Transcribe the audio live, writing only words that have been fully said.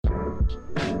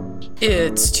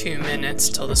It's 2 minutes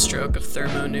till the stroke of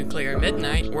thermonuclear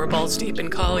midnight. We're balls deep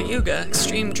in Kali Yuga.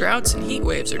 Extreme droughts and heat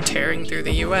waves are tearing through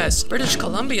the US. British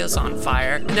Columbia's on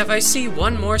fire. And if I see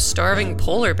one more starving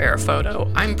polar bear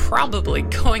photo, I'm probably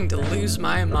going to lose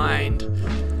my mind.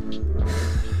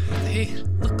 They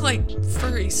look like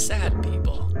furry, sad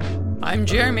people. I'm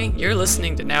Jeremy. You're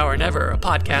listening to Now or Never, a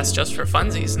podcast just for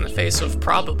funsies in the face of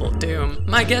probable doom.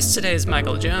 My guest today is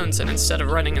Michael Jones, and instead of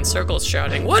running in circles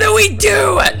shouting, "What do we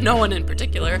do?" at no one in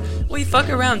particular, we fuck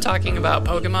around talking about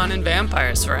Pokemon and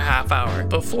vampires for a half hour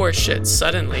before shit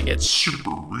suddenly gets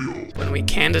super real. When we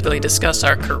candidly discuss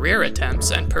our career attempts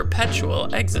and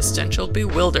perpetual existential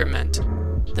bewilderment.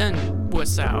 Then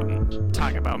wuss out and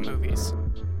talk about movies.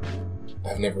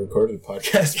 I've never recorded a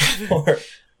podcast before.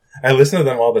 I listen to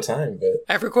them all the time, but...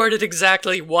 I've recorded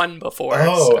exactly one before.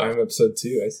 Oh, so. I'm episode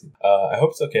 2, I see. I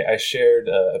hope it's okay. I shared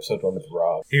episode 1 with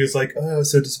Rob. He was like, oh, I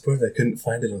was so disappointed I couldn't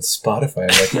find it on Spotify.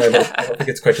 I'm like, no, I don't think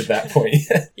it's quite to that point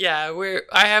yet. Yeah,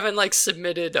 I haven't,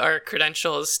 submitted our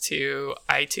credentials to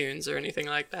iTunes or anything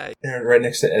like that. They're right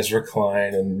next to Ezra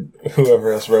Klein and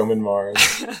whoever else, Roman Mars.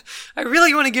 I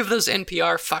really want to give those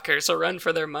NPR fuckers a run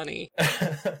for their money.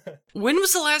 When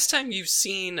was the last time you've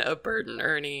seen a Bert and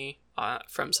Ernie...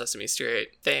 from Sesame Street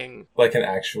thing? Like an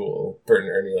actual Bert and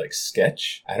Ernie,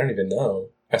 sketch? I don't even know.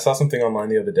 I saw something online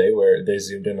the other day where they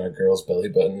zoomed in on a girl's belly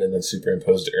button and then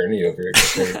superimposed Ernie over it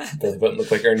because her belly button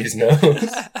looked like Ernie's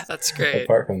nose. That's great.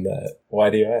 Apart from that,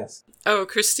 why do you ask? Oh,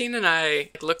 Christine and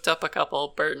I looked up a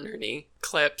couple Bert and Ernie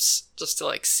clips just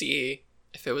to, see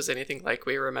if it was anything like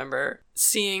we remember.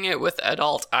 Seeing it with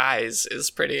adult eyes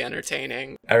is pretty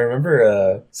entertaining. I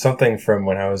remember something from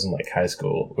when I was in high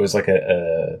school. It was like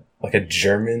a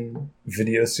German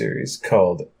video series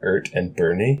called Ert and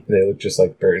Bernie. They look just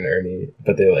like Bert and Ernie,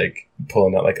 but they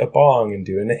pulling out a bong and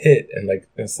doing a hit, and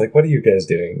it's what are you guys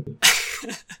doing?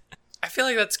 I feel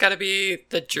like that's gotta be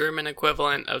the German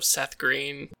equivalent of Seth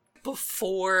Green.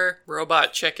 Before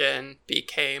Robot Chicken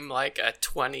became a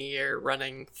 20-year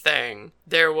running thing,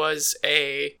 there was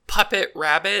a Puppet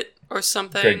Rabbit or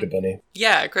something. Greg the Bunny.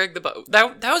 Yeah, Greg the Bunny.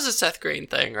 That was a Seth Green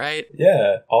thing, right?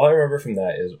 Yeah. All I remember from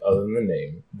that is, other than the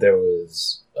name, there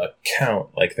was a count,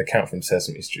 the count from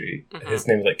Sesame Street. Mm-hmm. His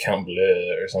name was Count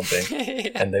Bleu or something. Yeah.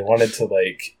 And they wanted to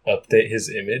update his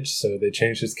image, so they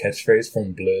changed his catchphrase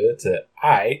from Bleu to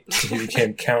I, so he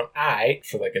became Count I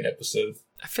for an episode.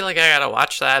 I feel like I gotta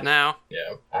watch that now.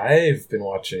 Yeah. I've been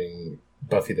watching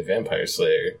Buffy the Vampire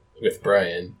Slayer with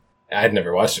Brian. I'd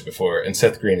never watched it before, and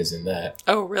Seth Green is in that.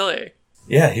 Oh, really?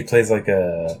 Yeah, he plays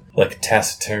a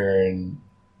taciturn,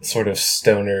 sort of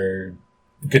stoner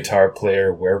guitar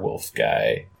player werewolf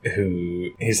guy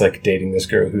who he's dating this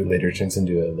girl who later turns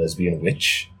into a lesbian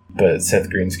witch. But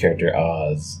Seth Green's character,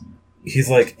 Oz,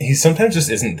 he sometimes just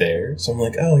isn't there. So I'm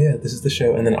oh yeah, this is the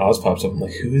show. And then Oz pops up. I'm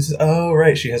who is it? Oh,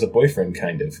 right, she has a boyfriend,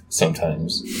 kind of,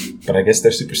 sometimes. But I guess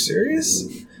they're super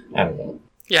serious? I don't know.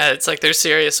 Yeah, it's they're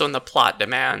serious when the plot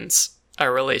demands a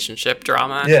relationship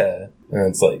drama. Yeah.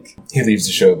 And it's he leaves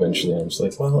the show eventually. And I'm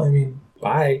just well, I mean,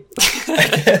 bye.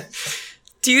 I guess.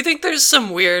 Do you think there's some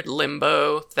weird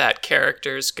limbo that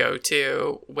characters go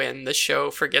to when the show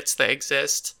forgets they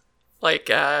exist?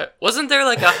 Wasn't there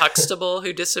a Huxtable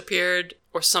who disappeared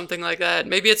or something like that?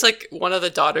 Maybe it's one of the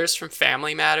daughters from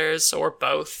Family Matters or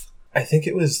both. I think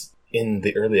it was in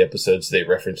the early episodes they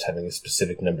referenced having a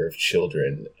specific number of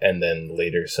children, and then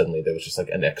later suddenly there was just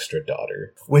an extra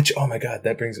daughter. Which, oh my god,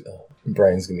 that brings... Oh,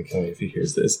 Brian's gonna kill me if he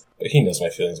hears this. But he knows my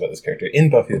feelings about this character. In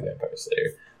Buffy the Vampire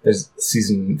Slayer, there's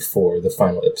season 4, the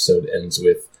final episode ends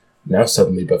with, now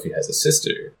suddenly Buffy has a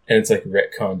sister. And it's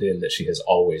retconned in that she has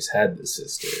always had this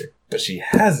sister. But she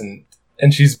hasn't.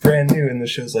 And she's brand new, and the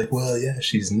show's well, yeah,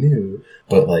 she's new.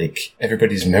 But,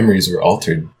 everybody's memories were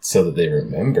altered so that they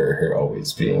remember her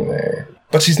always being there.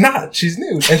 But she's not! She's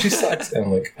new! And she sucks!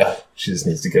 And I'm she just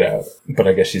needs to get out. But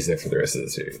I guess she's there for the rest of the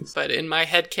series. But in my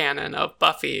headcanon of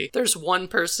Buffy, there's one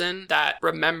person that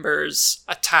remembers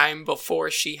a time before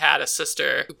she had a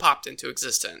sister who popped into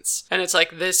existence. And it's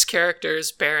this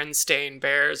character's Berenstain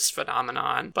Bears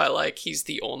phenomenon, but he's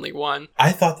the only one.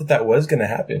 I thought that was going to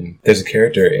happen. There's a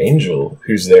character, Angel,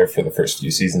 who's there for the first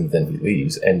few seasons, then he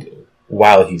leaves. And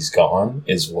while he's gone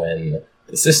is when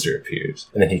the sister appears.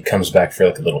 And then he comes back for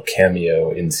a little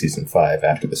cameo in season 5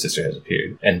 after the sister has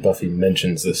appeared. And Buffy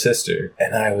mentions the sister.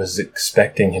 And I was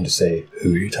expecting him to say,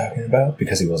 who are you talking about?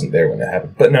 Because he wasn't there when it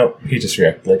happened. But no, he just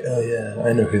reacted oh yeah,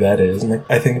 I know who that is. And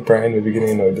I think Brian would be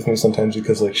getting annoyed with me sometimes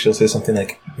because she'll say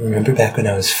something remember back when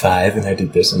I was 5 and I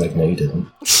did this? I'm no, you didn't.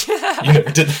 You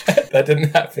never did that. That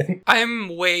didn't happen.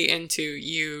 I'm way into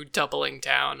you doubling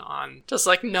down on just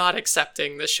like not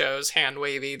accepting the show's hand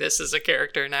wavy. This is a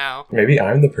character now. Maybe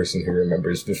I'm the person who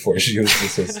remembers before she was the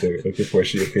sister, like before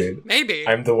she appeared. Maybe.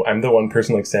 I'm the one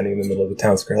person like standing in the middle of the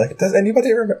town square, like, does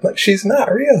anybody remember? Like, she's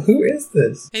not real. Who is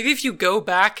this? Maybe if you go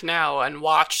back now and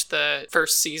watch the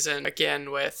first season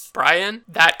again with Brian,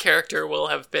 that character will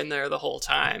have been there the whole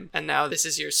time. And now this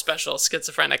is your special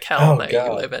schizophrenic hell that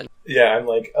you live in. Yeah, I'm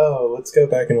like, oh, let's go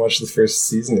back and watch the first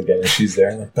season again. And she's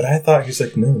there. I'm like, but I thought. He's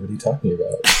like, no, what are you talking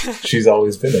about? She's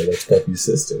always been there. That's Buffy's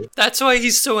sister. That's why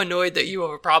he's so annoyed that you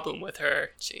have a problem with her.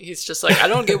 He's just like, I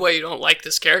don't get why you don't like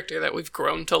this character that we've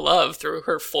grown to love through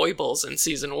her foibles in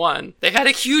season 1. They had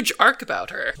a huge arc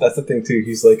about her. That's the thing, too.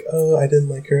 He's like, oh, I didn't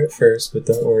like her at first, but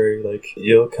don't worry. Like,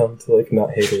 you'll come to, like,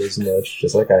 not hate her as much,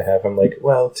 just like I have. I'm like,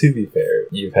 well, to be fair,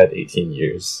 you've had 18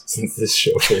 years since this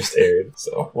show first aired,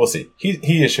 so we'll see.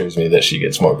 He assures me that she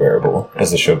gets more bearable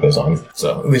as the show goes on,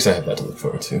 so at least I have that to look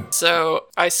forward to. So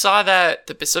I saw that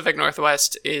the Pacific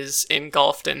Northwest is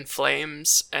engulfed in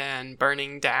flames and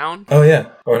burning down. Oh yeah,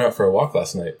 I went out for a walk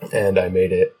last night, and I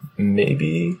made it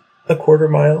maybe a quarter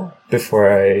mile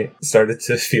before I started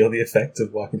to feel the effect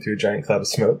of walking through a giant cloud of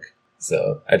smoke.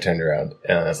 So I turned around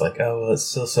and I was like, oh, well, it's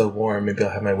still so warm. Maybe I'll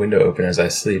have my window open as I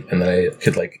sleep. And then I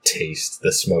could like taste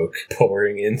the smoke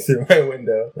pouring in through my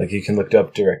window. Like you can look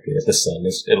up directly at the sun.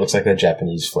 It looks like a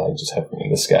Japanese flag just hovering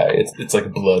in the sky. It's like a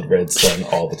blood red sun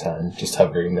all the time, just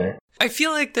hovering there. I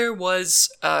feel like there was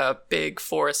a big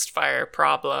forest fire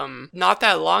problem not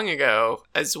that long ago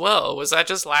as well. Was that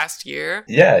just last year?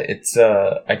 Yeah, it's,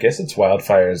 I guess it's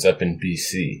wildfires up in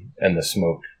BC and the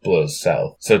smoke blows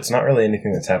south. So it's not really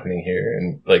anything that's happening here.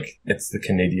 And, like, it's the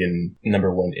Canadian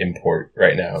 #1 import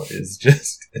right now is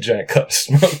just a giant cloud of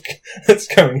smoke that's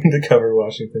coming to cover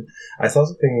Washington. I saw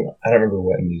something, I don't remember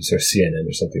what news, or CNN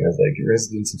or something, it was like,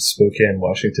 residents of Spokane,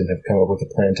 Washington have come up with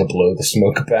a plan to blow the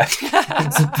smoke back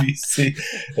into BC.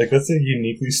 Like, that's a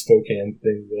uniquely Spokane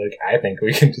thing. Like, I think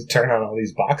we can just turn on all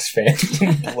these box fans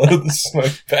and blow the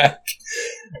smoke back.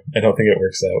 I don't think it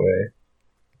works that way.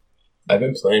 I've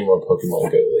been playing more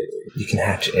Pokemon Go lately. You can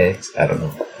hatch eggs. I don't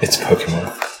know. It's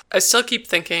Pokemon. I still keep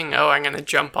thinking, oh, I'm going to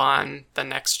jump on the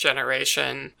next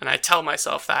generation. And I tell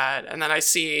myself that. And then I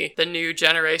see the new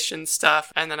generation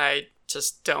stuff. And then I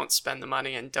just don't spend the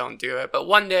money and don't do it. But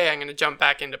one day I'm going to jump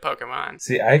back into Pokemon.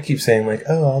 See, I keep saying like,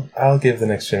 oh, I'll give the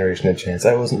next generation a chance.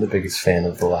 I wasn't the biggest fan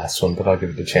of the last one, but I'll give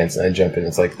it a chance. And I jump in.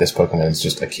 It's like, this Pokemon is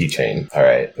just a keychain. All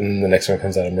right. And then the next one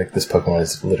comes out. I'm like, this Pokemon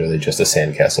is literally just a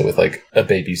sandcastle with like a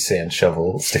baby sand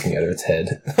shovel sticking out of its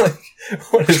head. Like,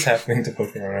 what is happening to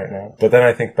Pokemon right now? But then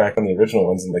I think back on the original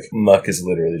ones and like, Muck is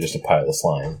literally just a pile of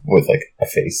slime with like a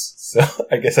face. So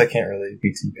I guess I can't really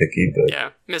be too picky, but yeah,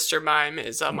 Mr. Mime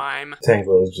is a mime.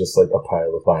 Tangela is just like a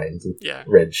pile of vines with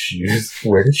red shoes.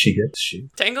 Where did she get the shoe?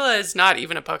 Tangela is not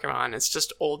even a Pokemon. It's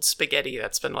just old spaghetti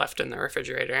that's been left in the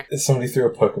refrigerator. Somebody threw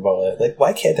a Pokeball at it. Like,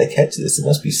 why can't I catch this? It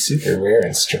must be super rare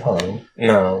and strong.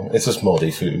 No, it's just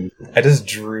moldy food. I just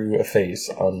drew a face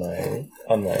on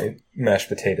my mashed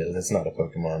potatoes. It's not a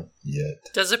Pokemon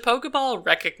yet. Does a Pokeball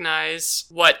recognize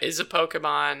what is a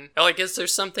Pokemon? Or like, is there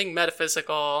something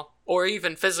metaphysical or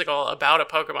even physical about a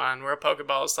Pokemon where a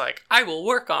Pokeball is like, I will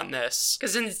work on this?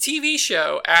 Because in the TV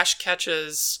show, Ash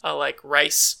catches a like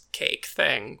rice cake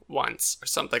thing once or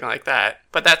something like that.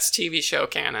 But that's TV show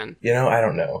canon. You know, I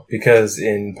don't know. Because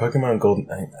in Pokemon Golden...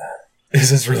 Is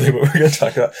this really what we're going to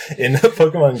talk about? In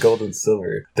Pokemon Gold and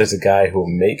Silver, there's a guy who will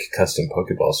make custom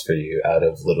Pokeballs for you out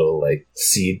of little, like,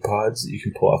 seed pods that you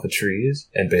can pull off of trees.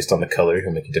 And based on the color,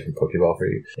 he'll make a different Pokeball for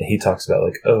you. And he talks about,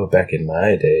 like, oh, back in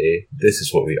my day, this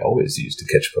is what we always used to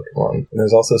catch Pokemon. And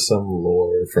there's also some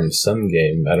lore from some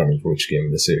game, I don't remember which game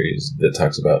in the series, that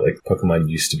talks about, like, Pokemon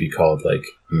used to be called, like,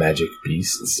 magic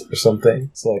beasts or something.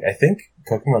 So, like, I think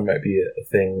Pokemon might be a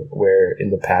thing where in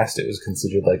the past it was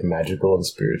considered like magical and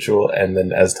spiritual, and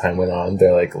then as time went on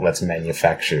they're like, let's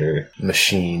manufacture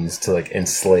machines to like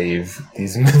enslave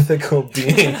these mythical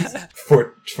beings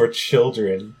for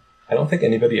children. I don't think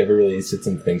anybody ever really sits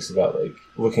and thinks about like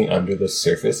looking under the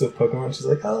surface of Pokemon. She's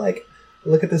like, oh, like,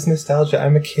 look at this nostalgia.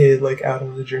 I'm a kid, like, out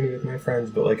on the journey with my friends,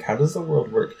 but like, how does the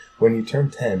world work? When you turn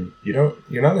 10, you're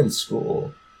not in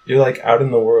school. You're like out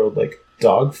in the world, like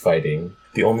dog fighting.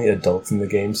 The only adults in the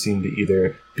game seem to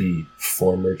either be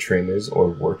former trainers or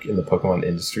work in the Pokemon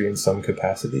industry in some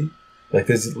capacity. Like,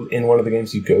 in one of the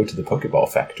games, you go to the Pokeball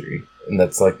factory, and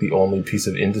that's, like, the only piece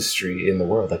of industry in the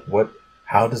world. Like,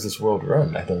 how does this world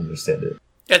run? I don't understand it.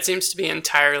 It seems to be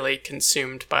entirely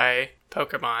consumed by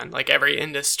Pokemon. Like, every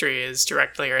industry is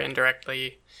directly or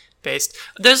indirectly based.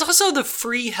 There's also the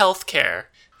free healthcare.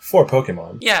 For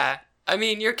Pokemon. Yeah. I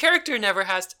mean, your character never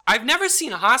has... I've never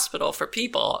seen a hospital for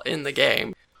people in the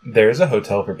game. There's a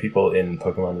hotel for people in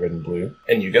Pokemon Red and Blue,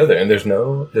 and you go there, and there's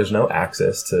no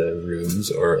access to rooms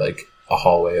or like a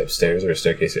hallway upstairs or a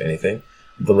staircase or anything.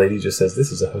 The lady just says,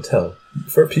 "This is a hotel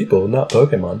for people, not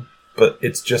Pokemon." But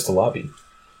it's just a lobby.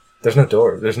 There's no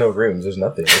door. There's no rooms. There's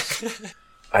nothing.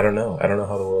 I don't know. I don't know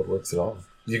how the world works at all.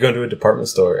 You go into a department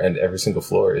store, and every single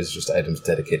floor is just items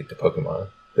dedicated to Pokemon.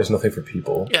 There's nothing for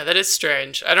people. Yeah, that is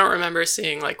strange. I don't remember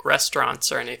seeing, like,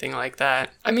 restaurants or anything like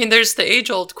that. I mean, there's the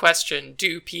age-old question,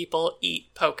 do people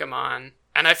eat Pokemon?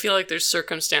 And I feel like there's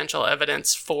circumstantial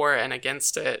evidence for and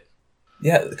against it.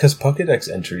 Yeah, because Pokedex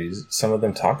entries, some of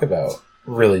them talk about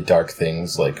really dark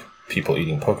things, like people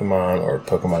eating Pokemon, or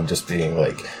Pokemon just being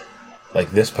like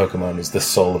this Pokemon is the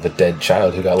soul of a dead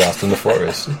child who got lost in the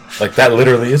forest. Like, that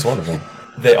literally is one of them.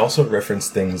 They also reference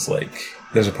things like...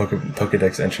 There's a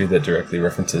Pokedex entry that directly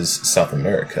references South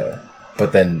America,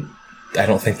 but then I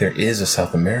don't think there is a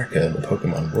South America in the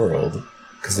Pokemon world,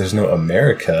 because there's no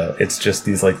America. It's just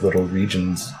these like little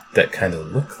regions that kind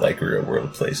of look like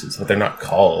real-world places, but they're not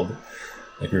called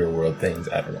like real-world things.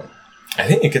 I don't know. I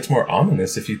think it gets more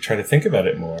ominous if you try to think about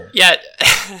it more. Yeah,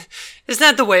 isn't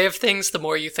that the way of things? The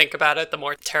more you think about it, the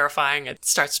more terrifying it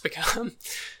starts to become.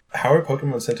 How are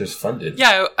Pokemon centers funded?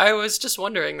 Yeah, I was just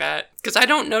wondering that, because I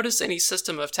don't notice any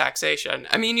system of taxation.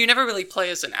 I mean, you never really play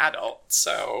as an adult,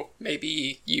 so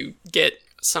maybe you get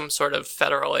some sort of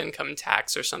federal income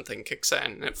tax or something kicks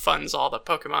in and it funds all the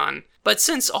Pokemon. But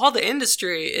since all the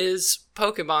industry is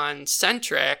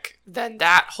Pokemon-centric, then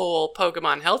that whole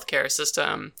Pokemon healthcare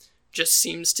system just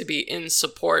seems to be in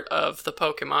support of the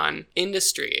Pokemon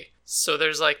industry. So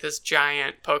there's like this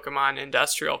giant Pokemon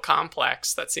industrial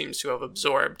complex that seems to have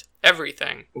absorbed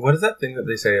everything. What is that thing that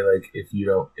they say, like, if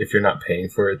you're not paying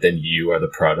for it, then you are the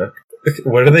product?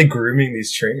 What are they grooming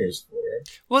these trainers for?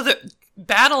 Well, the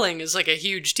battling is like a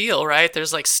huge deal, right?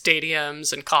 There's like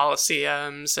stadiums and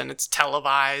coliseums and it's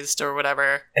televised or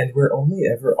whatever. And we're only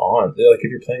ever on, like,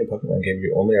 if you're playing a Pokemon game,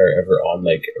 you only are ever on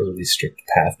like a really strict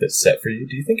path that's set for you.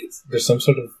 Do you think there's some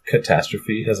sort of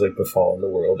catastrophe has like befallen the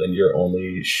world and you're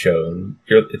only shown,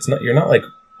 you're not like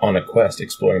on a quest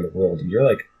exploring the world. You're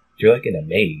like in a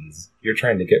maze. You're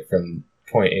trying to get from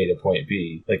point A to point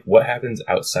B. Like, what happens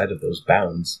outside of those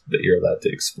bounds that you're allowed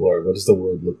to explore? What does the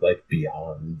world look like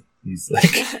beyond these like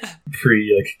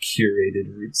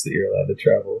curated routes that you're allowed to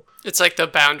travel? It's like the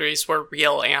boundaries where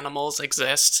real animals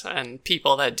exist and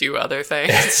people that do other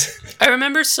things. I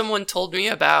remember someone told me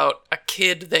about a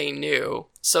kid they knew.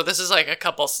 So this is like a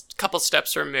couple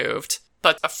steps removed.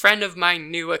 But a friend of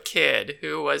mine knew a kid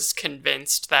who was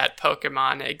convinced that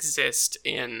Pokemon exist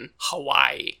in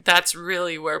Hawaii. That's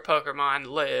really where Pokemon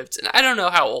lived. And I don't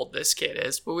know how old this kid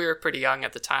is, but we were pretty young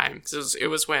at the time. Because it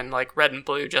was when, like, Red and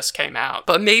Blue just came out.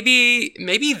 But maybe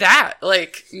that.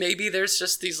 Like, maybe there's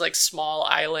just these, like, small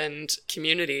island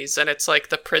communities. And it's, like,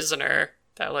 The Prisoner,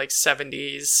 that, like,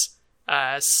 70s...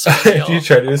 If you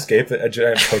try to escape, a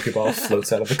giant Pokeball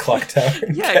floats out of the clock tower.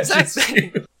 Yeah,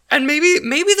 exactly. You. And maybe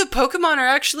the Pokemon are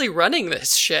actually running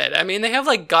this shit. I mean, they have,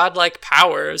 like, godlike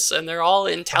powers, and they're all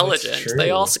intelligent. They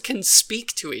also can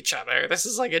speak to each other. This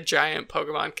is like a giant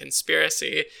Pokemon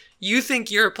conspiracy. You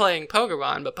think you're playing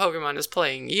Pokemon, but Pokemon is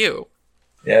playing you.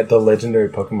 Yeah, the legendary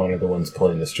Pokemon are the ones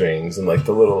pulling the strings, and, like,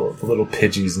 the little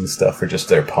Pidgeys and stuff are just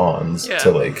their pawns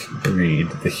to, like, breed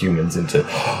the humans into...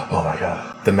 Oh my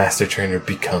god. The Master Trainer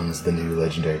becomes the new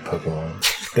legendary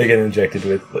Pokemon. They get injected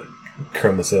with, like,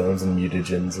 chromosomes and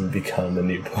mutagens and become a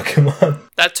new Pokemon.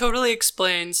 That totally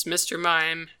explains Mr.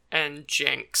 Mime and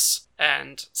Jinx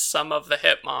and some of the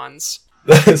Hitmons.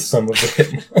 Some of the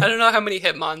Hitmons. I don't know how many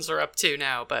Hitmons are up to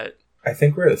now, but... I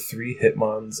think we're at 3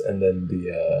 Hitmons and then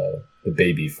the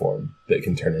baby form that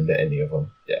can turn into any of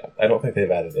them. Yeah, I don't think they've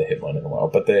added a Hitmon in a while,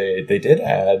 but they did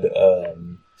add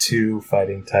 2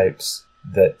 fighting types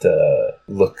that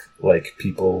look like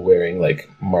people wearing, like,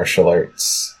 martial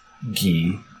arts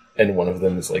gi. And one of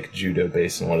them is, like,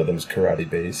 judo-based and one of them is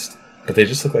karate-based. But they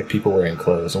just look like people wearing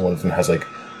clothes, and one of them has, like,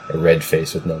 a red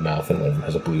face with no mouth, and one of them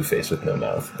has a blue face with no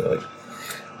mouth. They're like,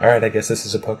 alright, I guess this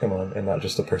is a Pokemon, and not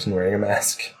just a person wearing a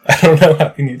mask. I don't know, how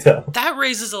can you tell? That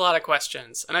raises a lot of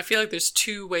questions, and I feel like there's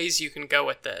 2 ways you can go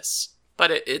with this. But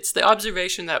it's the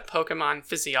observation that Pokemon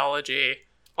physiology,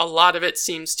 a lot of it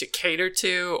seems to cater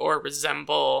to or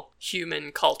resemble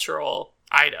human cultural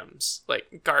items,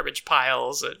 like garbage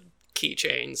piles and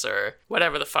keychains or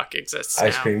whatever the fuck exists now.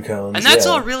 Ice cream cones. And that's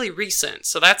all really recent.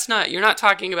 So that's not, you're not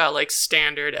talking about like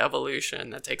standard evolution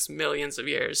that takes millions of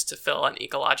years to fill an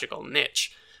ecological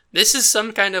niche. This is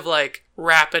some kind of like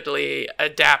rapidly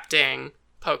adapting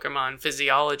Pokemon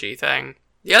physiology thing.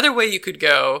 The other way you could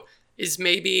go is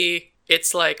maybe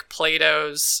it's like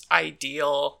Plato's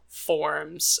ideal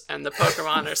forms, and the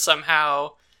Pokemon are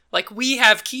somehow like, we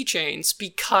have keychains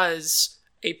because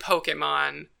a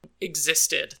Pokemon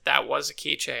existed that was a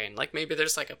keychain. Like, maybe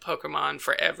there's like a Pokemon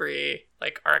for every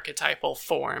like archetypal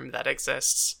form that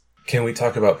exists. Can we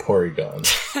talk about Porygon,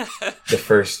 the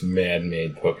first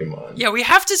man-made Pokemon? Yeah, we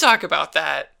have to talk about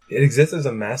that. It exists as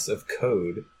a mass of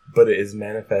code, but it is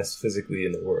manifest physically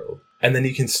in the world. And then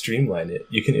you can streamline it.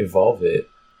 You can evolve it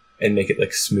and make it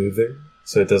like smoother,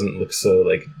 so it doesn't look so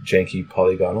like janky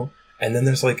polygonal. And then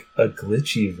there's like a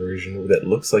glitchy version that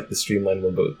looks like the streamlined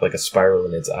one, but with like a spiral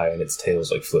in its eye and its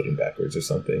tail's like floating backwards or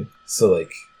something. So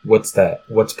like, what's that?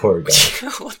 What's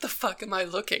Porygon? What the fuck am I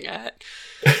looking at?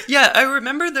 Yeah, I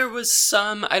remember there was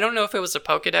some, I don't know if it was a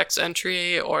Pokedex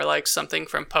entry or like something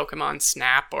from Pokemon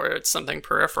Snap or it's something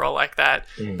peripheral like that,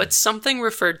 but something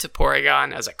referred to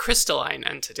Porygon as a crystalline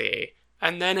entity.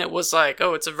 And then it was like,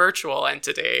 oh, it's a virtual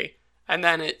entity. And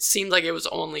then it seemed like it was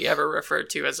only ever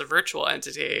referred to as a virtual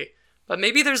entity. But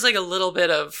maybe there's like a little bit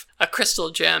of a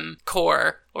crystal gem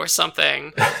core or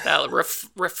something that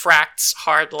refracts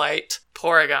hard light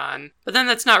Porygon. But then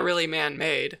that's not really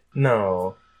man-made.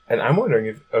 No. And I'm wondering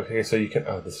if... Okay, so you can...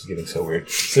 Oh, this is getting so weird.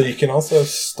 So you can also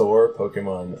store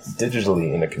Pokemon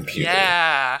digitally in a computer.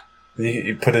 Yeah.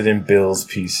 You put it in Bill's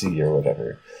PC or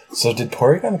whatever. So did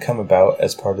Porygon come about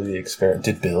as part of the experiment?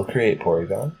 Did Bill create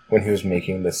Porygon? When he was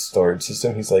making this storage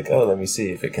system, he's like, oh, let me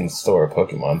see if it can store a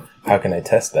Pokemon. How can I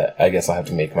test that? I guess I'll have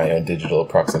to make my own digital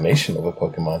approximation of a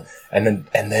Pokemon. And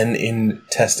then in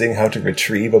testing how to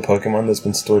retrieve a Pokemon that's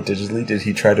been stored digitally, did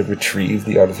he try to retrieve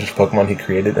the artificial Pokemon he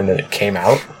created and then it came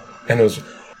out? And it was,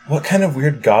 what kind of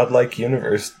weird godlike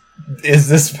universe is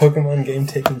this Pokemon game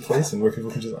taking place in where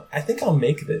people can just, I think I'll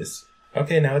make this.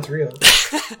 Okay, now it's real.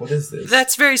 What is this?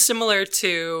 That's very similar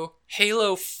to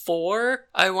Halo 4,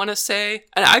 I want to say.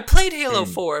 And I played Halo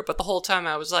 4, but the whole time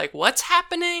I was like, what's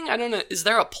happening? I don't know. Is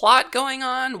there a plot going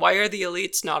on? Why are the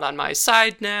elites not on my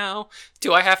side now?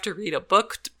 Do I have to read a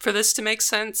book for this to make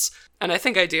sense? And I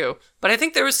think I do. But I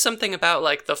think there was something about,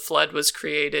 like, the Flood was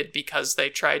created because they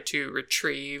tried to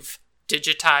retrieve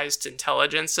digitized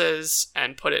intelligences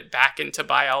and put it back into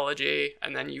biology,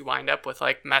 and then you wind up with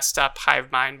like messed up hive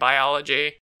mind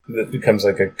biology that becomes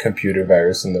like a computer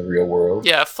virus in the real world.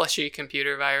 Yeah, a fleshy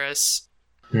computer virus.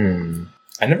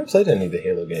 I never played any of the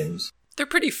Halo games. They're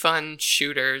pretty fun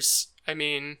shooters. I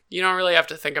mean, you don't really have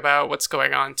to think about what's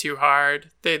going on too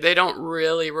hard. They don't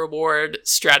really reward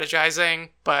strategizing,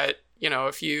 but you know,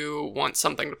 if you want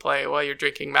something to play while you're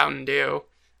drinking Mountain Dew,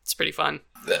 it's pretty fun.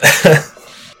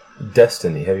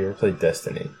 Destiny. Have you ever played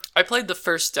Destiny? I played the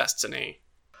first Destiny.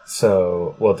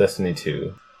 So, well, Destiny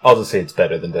 2. I'll just say it's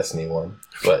better than Destiny 1.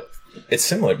 But it's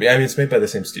similar. I mean, it's made by the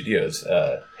same studios,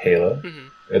 Halo.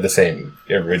 Or the same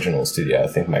original studio. I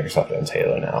think Microsoft owns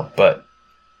Halo now. But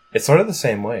it's sort of the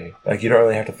same way. Like, you don't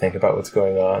really have to think about what's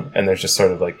going on. And there's just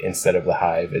sort of like, instead of the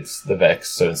Hive, it's the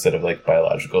Vex. So instead of like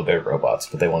biological, they're robots.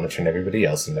 But they want to turn everybody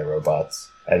else into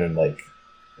robots. And then like,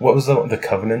 what was the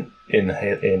Covenant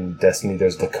in Destiny?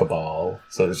 There's the Cabal,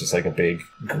 so there's just like a big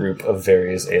group of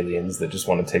various aliens that just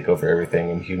want to take over everything,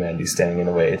 and humanity's standing in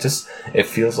the way. It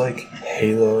feels like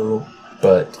Halo,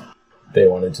 but they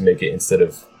wanted to make it, instead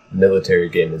of military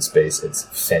game in space, it's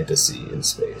fantasy in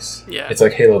space. Yeah, it's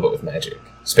like Halo but with magic,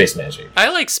 space magic. I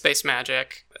like space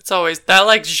magic. It's always that,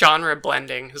 like, genre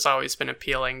blending has always been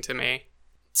appealing to me.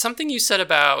 Something you said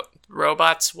about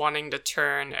robots wanting to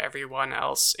turn everyone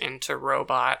else into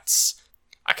robots.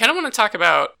 I kind of want to talk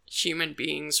about human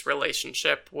beings'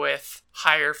 relationship with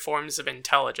higher forms of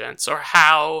intelligence, or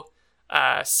how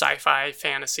sci-fi,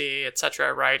 fantasy,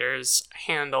 etc. writers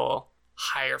handle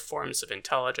higher forms of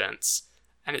intelligence.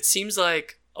 And it seems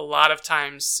like a lot of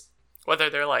times, whether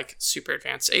they're like super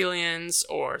advanced aliens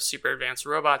or super advanced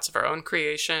robots of our own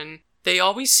creation, they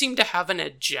always seem to have an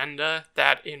agenda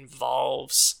that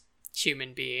involves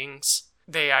human beings.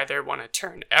 They either want to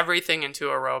turn everything into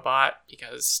a robot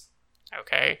because,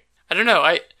 okay, I don't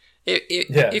know.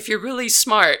 If you're really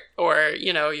smart, or,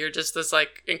 you know, you're just this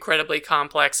like incredibly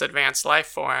complex advanced life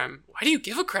form, why do you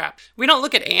give a crap? We don't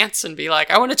look at ants and be like,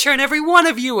 I want to turn every one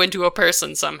of you into a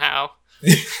person somehow.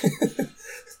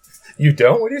 You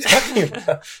don't? What are you talking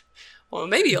about? Well,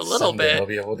 maybe a little Someday bit. I'll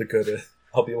be able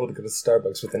to go to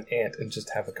Starbucks with an ant and just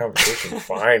have a conversation.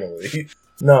 Finally.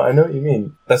 No, I know what you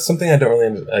mean. That's something I don't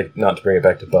really like. Not to bring it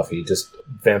back to Buffy, just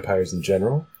vampires in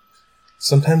general.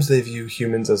 Sometimes they view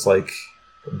humans as like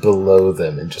below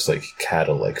them and just like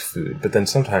cattle, like food. But then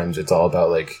sometimes it's all about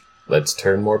like, let's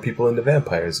turn more people into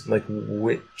vampires. Like,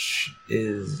 which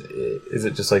is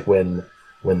it just like when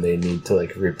when they need to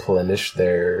like replenish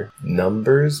their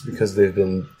numbers because they've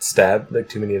been stabbed, like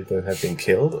too many of them have been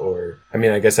killed? Or I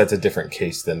mean, I guess that's a different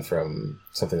case than from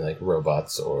something like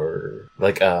robots or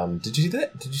like did you see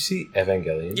that? Did you see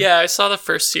Evangelion? Yeah, I saw the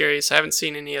first series. I haven't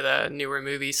seen any of the newer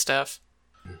movie stuff.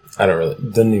 I don't really.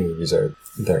 The new movies are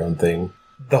their own thing.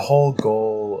 The whole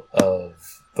goal of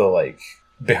the like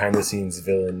behind the scenes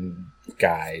villain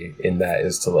guy in that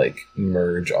is to like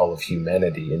merge all of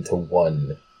humanity into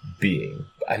one being.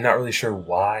 I'm not really sure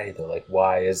why though. Like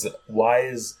why is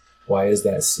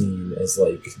that seen as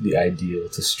like the ideal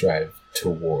to strive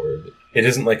toward? It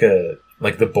isn't like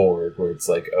the Borg where it's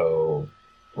like, oh,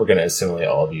 we're going to assimilate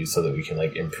all of you so that we can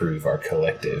like improve our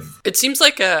collective. It seems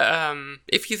like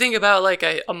if you think about like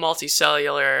a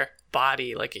multicellular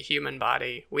body, like a human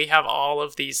body, we have all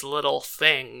of these little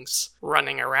things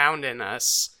running around in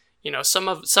us. You know, some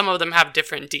of them have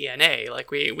different DNA.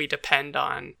 Like we depend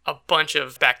on a bunch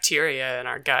of bacteria in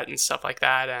our gut and stuff like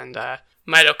that, and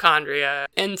mitochondria.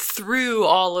 And through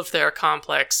all of their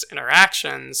complex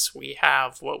interactions, we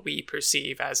have what we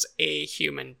perceive as a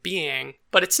human being.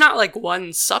 But it's not like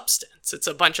one substance. It's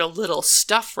a bunch of little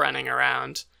stuff running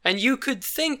around. And you could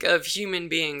think of human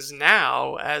beings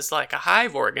now as like a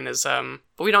hive organism,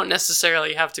 but we don't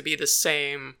necessarily have to be the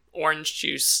same orange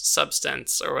juice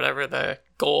substance or whatever the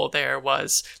goal there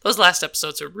was. Those last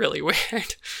episodes are really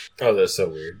weird. Oh, that's so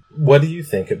weird. What do you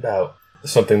think about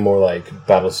something more like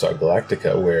Battlestar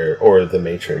Galactica or The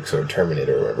Matrix or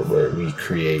Terminator or whatever, where we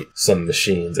create some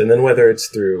machines, and then whether it's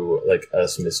through like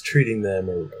us mistreating them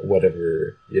or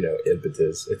whatever, you know,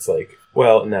 impetus, it's like,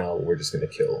 well, now we're just going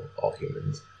to kill all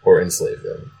humans or enslave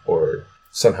them or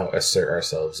somehow assert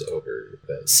ourselves over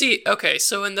them. See, okay,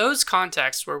 so in those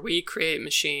contexts where we create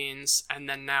machines and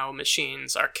then now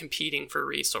machines are competing for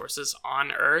resources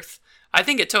on Earth, I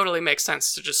think it totally makes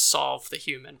sense to just solve the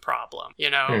human problem, you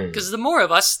know? Because the more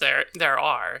of us there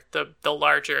are, the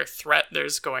larger threat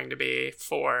there's going to be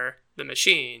for the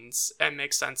machines, and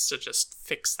makes sense to just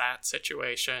fix that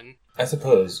situation. I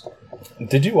suppose.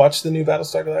 Did you watch the new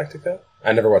Battlestar Galactica?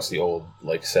 I never watched the old,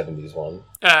 like, 70s one.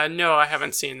 No, I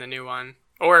haven't seen the new one.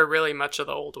 Or really much of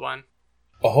the old one.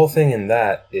 A whole thing in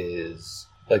that is,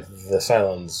 like, the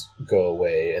Cylons go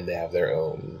away and they have their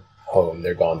own home.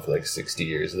 They're gone for, like, 60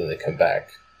 years, and then they come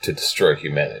back to destroy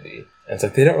humanity. And it's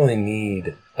like, they don't really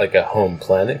need, like, a home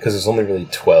planet, because there's only really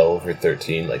 12 or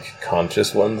 13, like,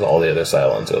 conscious ones. All the other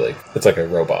Cylons are, like, it's like a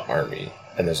robot army,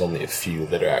 and there's only a few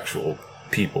that are actual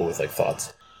people with, like,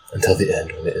 thoughts. Until the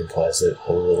end, when it implies that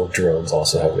whole little drones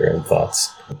also have their own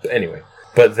thoughts. But anyway.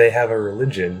 But they have a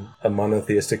religion, a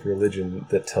monotheistic religion,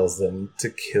 that tells them to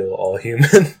kill all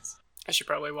humans. I should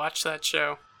probably watch that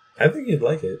show. I think you'd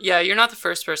like it. Yeah, you're not the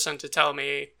first person to tell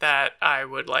me that I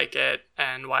would like it,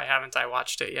 and why haven't I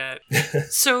watched it yet?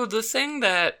 So the thing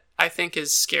that I think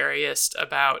is scariest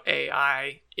about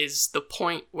AI is the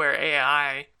point where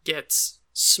AI gets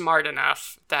smart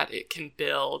enough that it can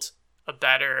build a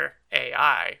better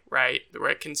AI, right?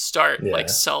 Where it can start like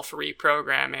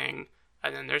self-reprogramming,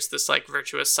 and then there's this like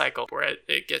virtuous cycle where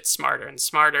it gets smarter and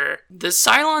smarter. The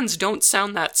Cylons don't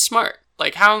sound that smart.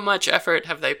 Like, how much effort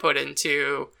have they put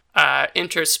into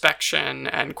introspection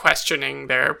and questioning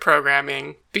their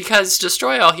programming? Because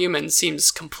destroy all humans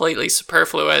seems completely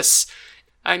superfluous.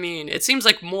 I mean, it seems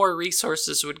like more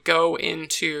resources would go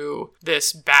into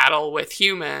this battle with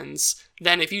humans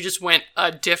than if you just went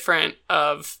a different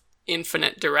of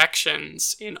infinite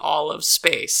directions in all of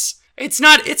space. It's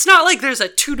not like there's a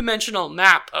two-dimensional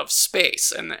map of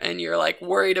space and you're like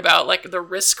worried about like the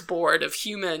risk board of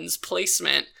humans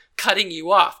placement cutting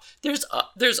you off. There's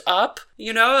up,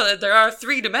 you know, there are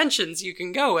 3 dimensions you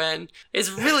can go in. It's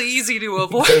really easy to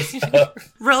avoid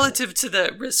relative to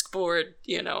the risk board,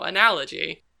 you know,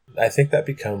 analogy. I think that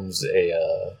becomes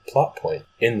a plot point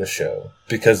in the show,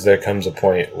 because there comes a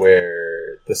point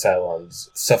where the Cylons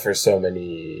suffer so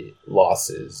many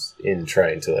losses in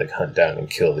trying to like hunt down and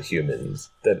kill the humans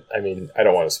that, I mean, I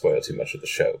don't want to spoil too much of the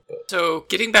show. But so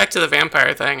getting back to the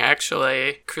vampire thing,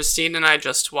 actually, Christine and I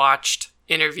just watched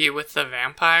Interview with the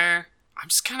Vampire. I'm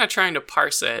just kind of trying to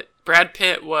parse it. Brad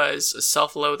Pitt was a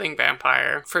self-loathing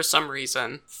vampire for some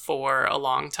reason for a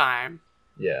long time.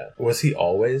 Yeah. Was he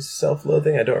always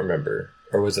self-loathing? I don't remember.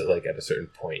 Or was it like at a certain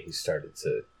point he started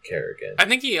to care again? I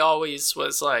think he always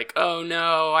was like, oh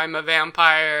no, I'm a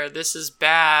vampire. This is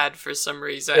bad for some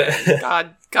reason.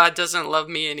 God doesn't love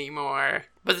me anymore.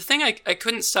 But the thing I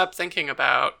couldn't stop thinking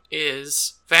about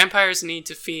is vampires need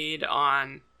to feed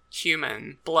on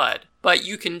human blood. But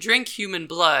you can drink human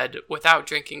blood without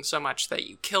drinking so much that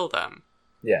you kill them.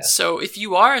 Yeah. So if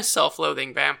you are a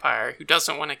self-loathing vampire who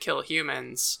doesn't want to kill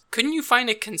humans, couldn't you find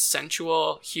a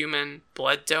consensual human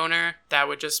blood donor that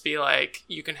would just be like,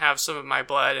 you can have some of my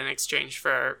blood in exchange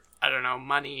for, I don't know,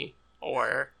 money,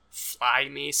 or fly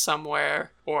me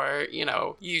somewhere, or, you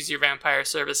know, use your vampire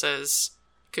services?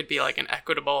 Could be like an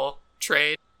equitable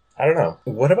trade. I don't know.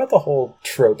 What about the whole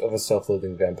trope of a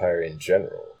self-loathing vampire in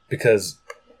general? Because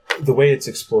the way it's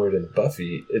explored in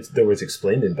Buffy, the way it's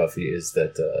explained in Buffy is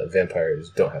that vampires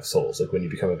don't have souls. Like, when you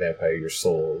become a vampire, your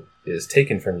soul is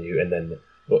taken from you, and then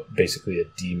basically a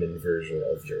demon version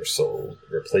of your soul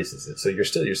replaces it. So you're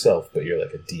still yourself, but you're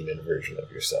like a demon version of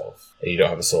yourself. And you don't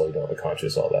have a soul, you don't have a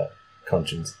conscience, all that.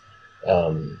 Conscience.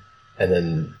 And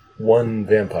then one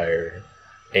vampire,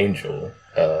 Angel,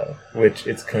 which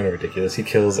it's kind of ridiculous. He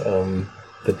kills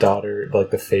the daughter, like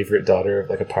the favorite daughter of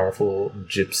like a powerful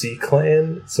gypsy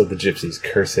clan. So the gypsies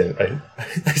curse him.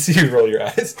 I see you roll your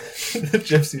eyes. The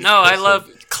gypsies. No, I love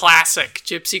classic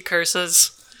gypsy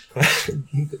curses.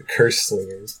 Curse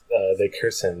slingers. They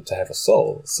curse him to have a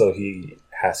soul, so he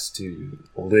has to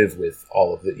live with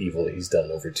all of the evil that he's done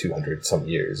over 200 some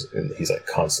years, and he's like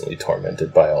constantly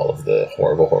tormented by all of the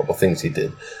horrible things he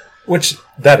did. Which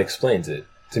that explains it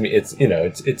to me. It's, you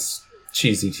know, it's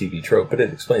cheesy TV trope, but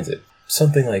it explains it.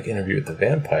 Something like Interview with the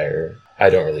Vampire, I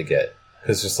don't really get.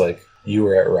 Because it's just like, you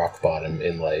were at rock bottom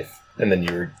in life, and then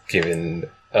you were given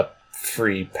a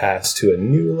free pass to a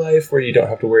new life where you don't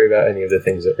have to worry about any of the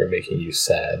things that were making you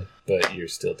sad, but you're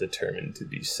still determined to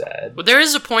be sad. But there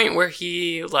is a point where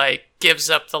he, like, gives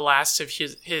up the last of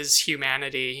his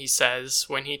humanity, he says,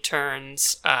 when he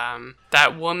turns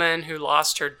that woman who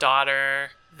lost her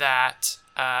daughter, that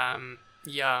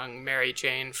young Mary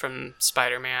Jane from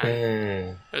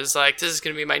Spider-Man. It was like, this is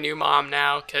going to be my new mom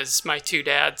now because my two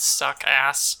dads suck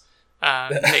ass.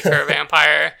 Make her a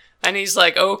vampire. And he's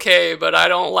like, okay, but I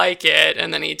don't like it.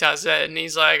 And then he does it, and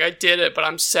he's like, I did it, but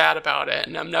I'm sad about it,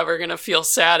 and I'm never going to feel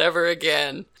sad ever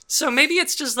again. So maybe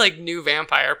it's just like new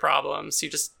vampire problems. You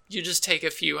just take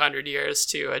a few hundred years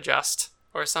to adjust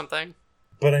or something.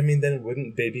 But I mean, then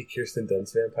wouldn't baby Kirsten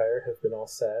Dunst's vampire have been all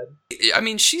sad? I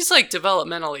mean, she's like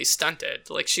developmentally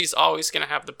stunted. Like, she's always going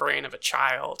to have the brain of a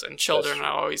child, and children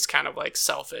are always kind of like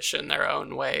selfish in their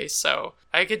own way. So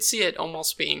I could see it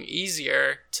almost being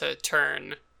easier to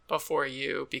turn before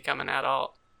you become an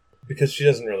adult. Because she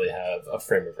doesn't really have a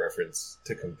frame of reference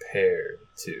to compare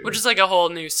to. Which is like a whole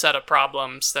new set of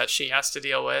problems that she has to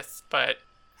deal with, but...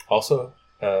 Also,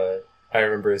 I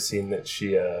remember a scene that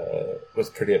she was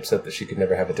pretty upset that she could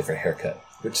never have a different haircut,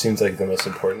 which seems like the most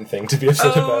important thing to be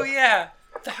upset about. Oh, yeah.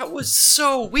 That was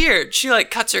so weird. She,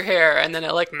 like, cuts her hair, and then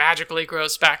it, like, magically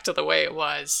grows back to the way it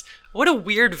was. What a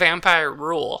weird vampire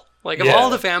rule. Like, of all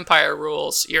the vampire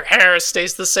rules, your hair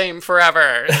stays the same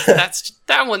forever.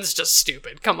 That one's just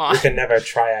stupid. Come on. You can never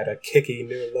try out a kicky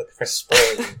new look for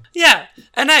spring. Yeah,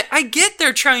 and I get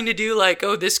they're trying to do, like,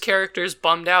 oh, this character's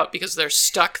bummed out because they're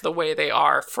stuck the way they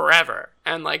are forever.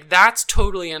 And, like, that's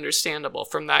totally understandable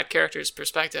from that character's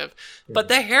perspective. But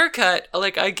the haircut,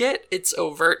 like, I get its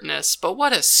overtness, but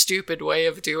what a stupid way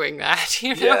of doing that,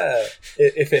 you know? Yeah.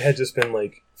 If it had just been,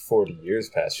 like, 40 years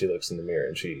past, she looks in the mirror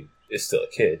and she is still a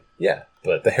kid. Yeah.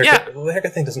 But the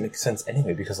haircut thing doesn't make sense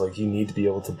anyway, because, like, you need to be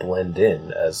able to blend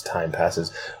in as time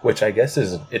passes, which I guess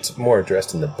it's more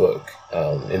addressed in the book.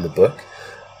 In the book,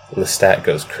 Lestat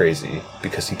goes crazy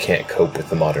because he can't cope with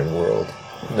the modern world.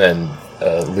 Then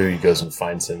Louis goes and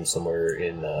finds him somewhere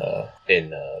in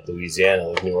Louisiana,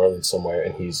 like New Orleans somewhere,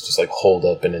 and he's just, like, holed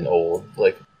up in an old,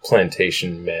 like,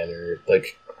 plantation manor,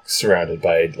 like, surrounded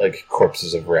by, like,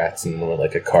 corpses of rats, and when,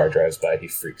 like, a car drives by, he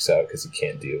freaks out because he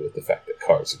can't deal with the fact that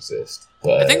cars exist.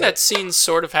 But I think that scene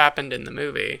sort of happened in the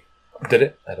movie. Did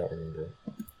it? I don't remember.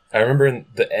 I remember in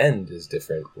the end is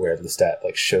different, where Lestat,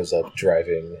 like, shows up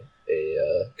driving a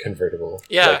convertible,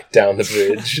 like, down the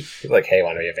bridge, like, hey,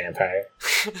 want to be a vampire?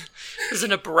 There's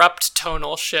an abrupt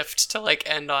tonal shift to, like,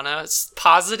 end on a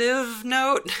positive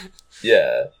note.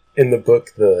 Yeah. In the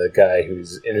book, the guy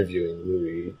who's interviewing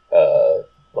Louis,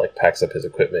 like, packs up his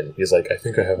equipment. He's like, I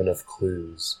think I have enough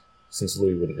clues. Since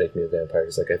Louis wouldn't make me a vampire,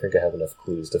 he's like, I think I have enough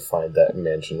clues to find that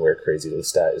mansion where Crazy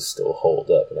Lestat is still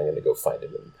holed up, and I'm going to go find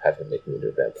him and have him make me into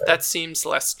a vampire. That seems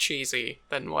less cheesy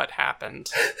than what happened.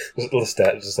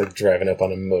 Lestat is just, like, driving up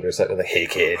on a motorcycle, like, hey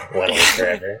kid, wanna live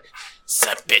forever?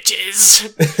 Sup,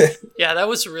 bitches? Yeah, that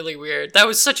was really weird. That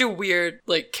was such a weird,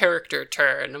 like, character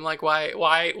turn. I'm like,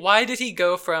 why did he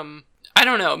go from... I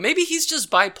don't know, maybe he's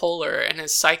just bipolar and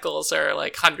his cycles are,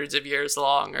 like, hundreds of years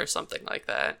long or something like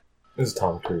that. It was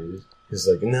Tom Cruise. He's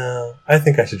like, no, I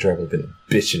think I should drive up in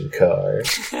a bitchin' car.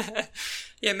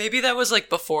 Yeah, maybe that was, like,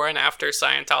 before and after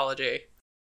Scientology.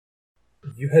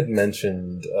 You had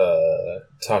mentioned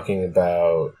talking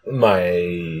about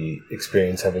my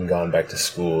experience having gone back to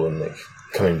school and like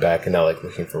coming back and now like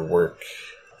looking for work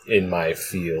in my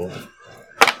field,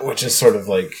 which is sort of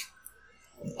like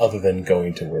other than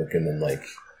going to work and then like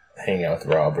hanging out with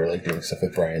Rob or like doing stuff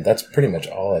with Brian. That's pretty much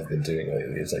all I've been doing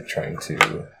lately is like trying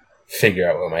to figure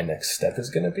out what my next step is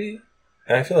going to be.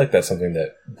 And I feel like that's something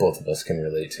that both of us can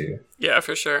relate to. Yeah,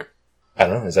 for sure. I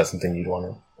don't know. Is that something you'd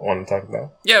want to talk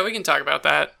about? Yeah, we can talk about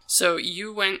that. So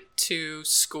you went to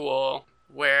school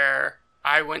where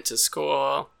I went to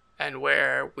school and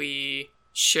where we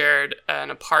shared an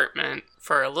apartment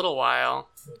for a little while.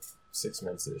 6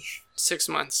 months-ish. 6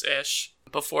 months-ish.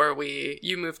 Before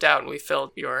you moved out and we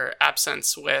filled your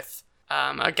absence with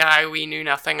a guy we knew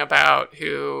nothing about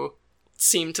who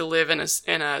seemed to live in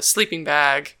a sleeping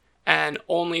bag and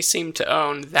only seemed to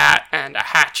own that and a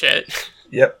hatchet.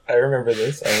 Yep, I remember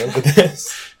this.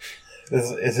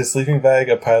 Is his sleeping bag,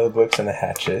 a pile of books, and a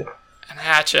hatchet. And a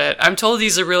hatchet. I'm told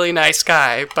he's a really nice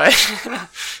guy, but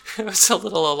it was a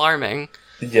little alarming.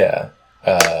 Yeah.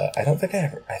 I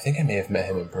think I may have met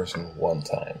him in person one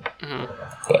time. Mm-hmm.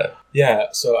 But, yeah,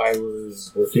 so I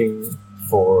was working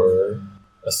for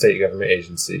a state government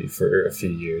agency for a few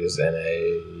years, and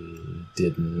I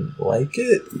didn't like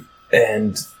it,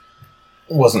 and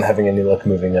wasn't having any luck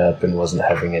moving up, and wasn't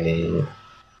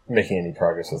making any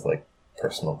progress with, like,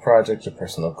 personal projects or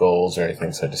personal goals or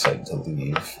anything, so I decided to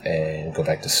leave and go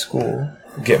back to school,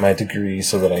 get my degree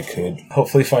so that I could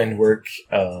hopefully find work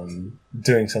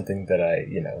doing something that I,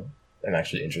 am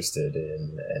actually interested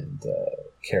in and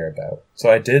care about.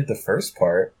 So I did the first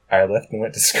part. I left and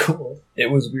went to school.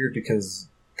 It was weird because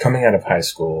coming out of high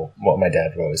school, what my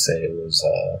dad would always say was,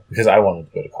 because I wanted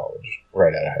to go to college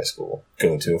right out of high school,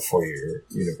 go to a 4-year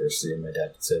university, and my dad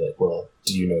would say, like, well,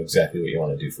 do you know exactly what you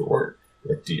want to do for work?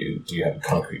 Like, do you have a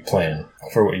concrete plan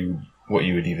for what you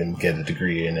would even get a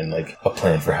degree in, and like a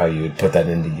plan for how you would put that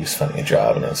into use finding a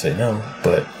job? And I would say no,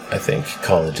 but I think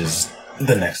college is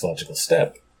the next logical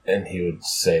step. And he would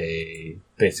say,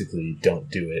 basically, don't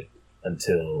do it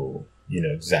until you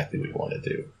know exactly what you want to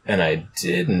do. And I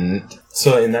didn't.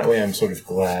 So in that way, I'm sort of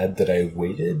glad that I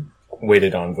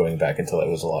waited on going back until I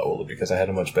was a lot older, because I had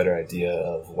a much better idea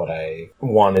of what I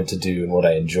wanted to do and what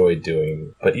I enjoyed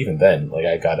doing. But even then, like,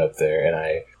 I got up there and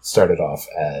I started off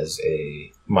as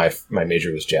my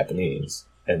major was Japanese.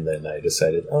 And then I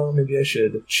decided, maybe I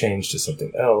should change to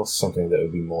something else, something that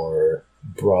would be more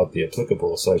broadly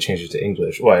applicable. So I changed it to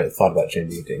English. Well, I thought about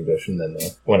changing it to English, and then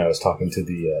when I was talking to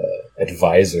the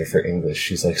advisor for English,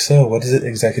 she's like, so what is it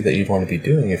exactly that you'd want to be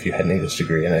doing if you had an English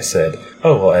degree? And I said,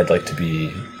 oh, well, I'd like to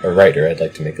be a writer. I'd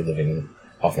like to make a living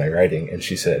off my writing. And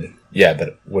she said, yeah,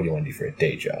 but what do you want to do for a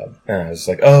day job? And I was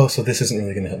like, oh, so this isn't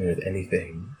really going to help me with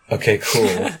anything. Okay,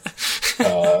 cool.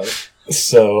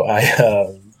 So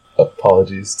I...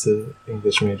 apologies to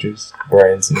English majors.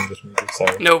 Brian's an English major,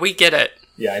 sorry. No, we get it.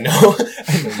 Yeah, I know.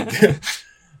 I know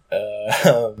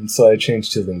you do. So I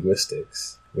changed to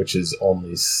linguistics, which is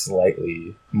only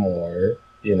slightly more,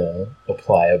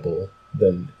 applicable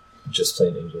than just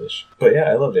plain English. But yeah,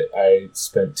 I loved it. I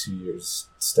spent 2 years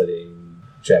studying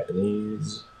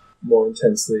Japanese more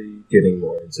intensely, getting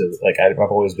more into, like, I've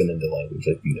always been into language,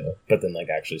 like, but then, like,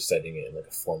 actually studying it in, like,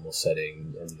 a formal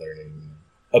setting and learning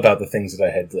about the things that I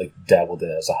had, like, dabbled in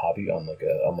as a hobby on, like,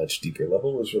 a much deeper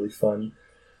level was really fun.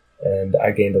 And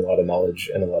I gained a lot of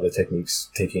knowledge and a lot of techniques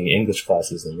taking English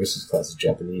classes, linguistics classes,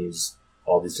 Japanese,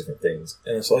 all these different things.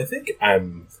 And so I think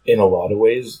I'm, in a lot of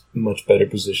ways, much better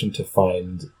positioned to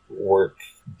find work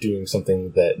doing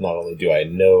something that not only do I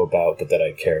know about, but that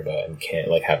I care about and can,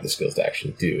 like, have the skills to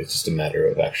actually do. It's just a matter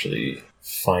of actually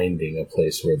finding a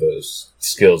place where those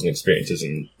skills and experiences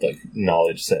and, like,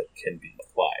 knowledge set can be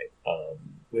applied.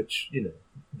 Which,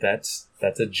 that's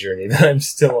a journey that I'm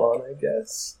still on, I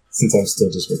guess. Since I'm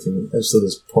still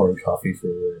just pouring coffee for...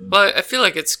 Well, I feel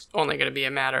like it's only going to be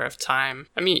a matter of time.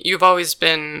 I mean, you've always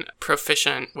been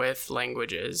proficient with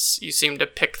languages. You seem to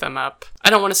pick them up. I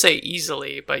don't want to say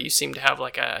easily, but you seem to have,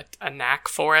 like, a knack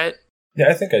for it. Yeah,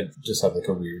 I think I just have, like,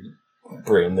 a weird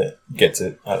brain that gets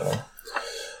it. I don't know.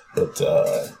 But,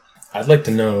 I'd like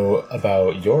to know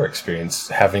about your experience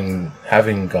having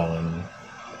gone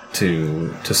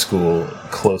to school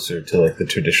closer to, like, the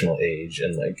traditional age,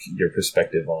 and, like, your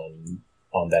perspective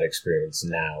on that experience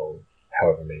now,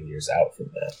 however many years out from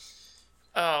that.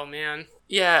 Oh, man.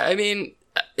 Yeah, I mean,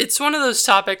 it's one of those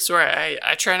topics where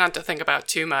I try not to think about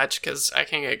too much because I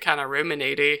can get kind of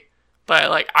ruminaty. But,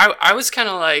 like, I was kind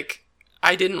of like,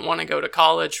 I didn't want to go to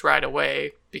college right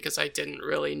away because I didn't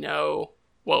really know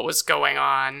what was going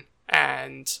on,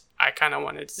 and I kind of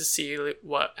wanted to see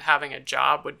what having a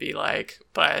job would be like.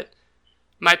 But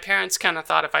My parents kind of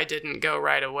thought if I didn't go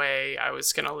right away, I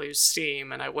was going to lose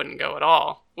steam and I wouldn't go at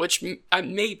all, which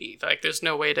maybe, like, there's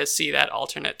no way to see that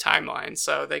alternate timeline,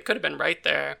 so they could have been right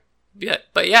there. Yeah,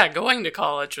 but yeah, going to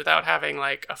college without having,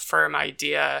 like, a firm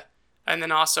idea, and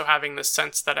then also having the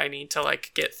sense that I need to, like,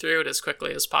 get through it as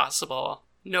quickly as possible,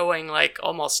 knowing, like,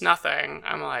 almost nothing,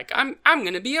 I'm like, I'm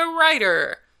going to be a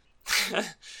writer.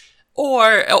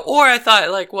 or I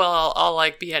thought, like, well, I'll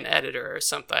like, be an editor or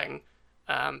something.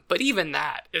 But even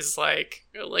that is like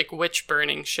which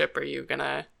burning ship are you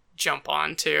gonna jump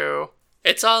onto?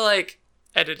 It's all like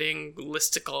editing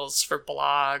listicles for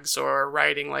blogs or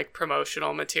writing like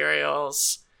promotional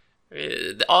materials.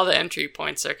 All the entry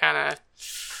points are kind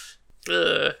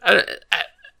of,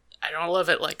 I don't love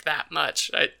it like that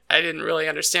much. I didn't really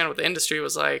understand what the industry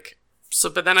was like. So,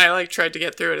 but then I like tried to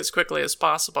get through it as quickly as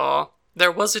possible.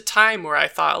 There was a time where I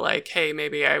thought like, hey,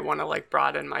 maybe I want to like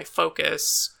broaden my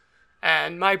focus.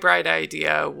 And my bright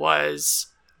idea was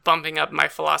bumping up my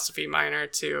philosophy minor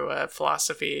to a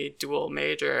philosophy dual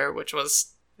major,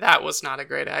 that was not a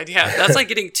great idea. That's like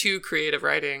getting 2 creative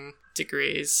writing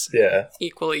degrees. Yeah.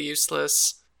 Equally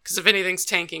useless. Because if anything's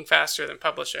tanking faster than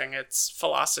publishing, it's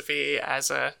philosophy as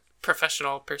a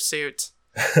professional pursuit.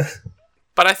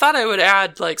 But I thought I would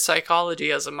add like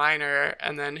psychology as a minor,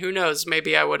 and then who knows,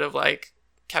 maybe I would have like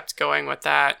kept going with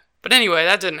that. But anyway,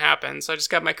 that didn't happen, so I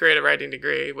just got my creative writing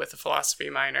degree with a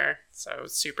philosophy minor, so it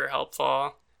was super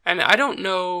helpful. And I don't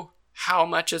know how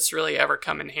much it's really ever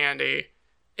come in handy.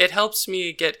 It helps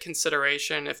me get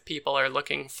consideration if people are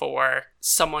looking for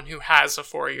someone who has a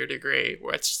 4-year degree,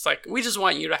 where it's just like, we just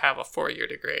want you to have a 4-year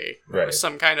degree, right, or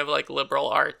some kind of like liberal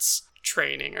arts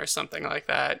training or something like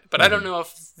that. But I don't know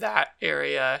if that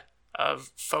area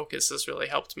of focus has really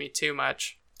helped me too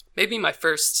much. Maybe my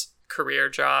first career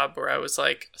job where I was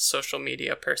like a social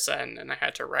media person and I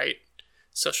had to write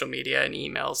social media and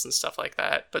emails and stuff like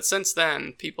that. But since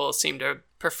then, people seem to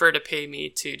prefer to pay me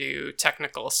to do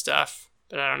technical stuff.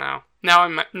 But I don't know.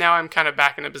 Now I'm kind of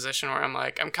back in a position where I'm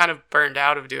like, I'm kind of burned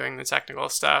out of doing the technical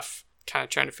stuff, kind of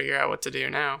trying to figure out what to do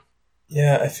now.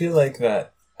 Yeah, I feel like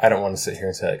that. I don't want to sit here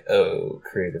and say like, oh,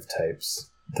 creative types,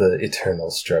 the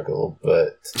eternal struggle,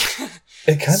 but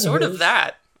it kind of sort of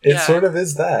that. It sort of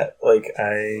is that. Like,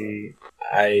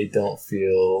 I don't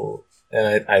feel,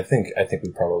 and I think we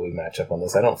probably match up on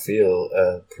this. I don't feel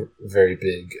a very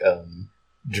big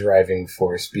driving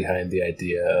force behind the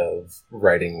idea of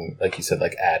writing, like you said,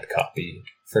 like ad copy.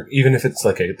 For even if it's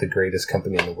like the greatest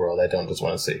company in the world, I don't just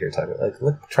want to sit here and talk about like,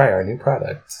 look, try our new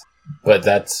product. But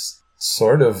that's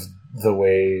sort of the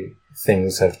way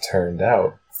things have turned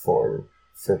out for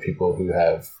people who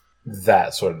have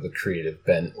that sort of the creative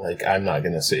bent. Like, I'm not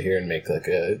going to sit here and make like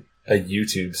a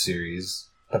YouTube series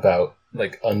about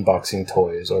like unboxing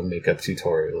toys or makeup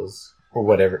tutorials or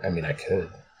whatever. I mean, I could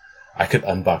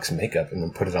unbox makeup and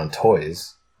then put it on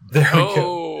toys. There we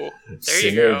go.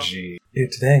 Synergy. Hey,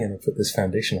 today I'm going to put this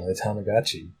foundation on a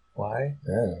Tamagotchi. Why? I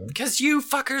don't know. Because you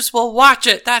fuckers will watch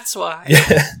it, that's why.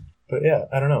 Yeah. But yeah,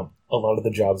 I don't know. A lot of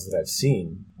the jobs that I've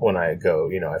seen, when I go,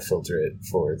 I filter it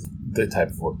for the type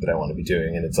of work that I want to be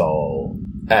doing, and it's all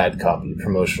ad copy,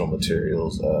 promotional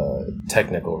materials,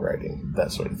 technical writing,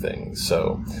 that sort of thing.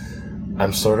 So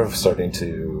I'm sort of starting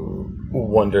to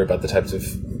wonder about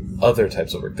the other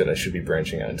types of work that I should be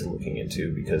branching out into looking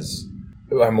into, because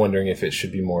I'm wondering if it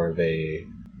should be more of a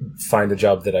find a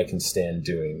job that I can stand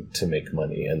doing to make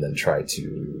money, and then try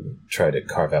to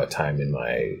carve out time in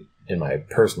my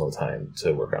personal time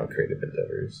to work on creative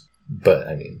endeavors. But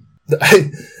I mean,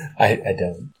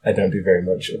 I don't do very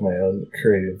much of my own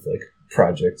creative like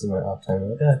projects in my off time.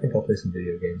 I'm like, I think I'll play some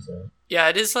video games now. Yeah,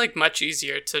 it is like much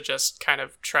easier to just kind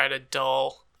of try to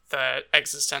dull the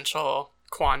existential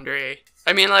quandary.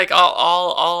 I mean, like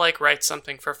I'll like write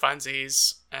something for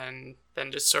funsies, and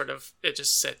then just sort of it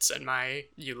just sits in my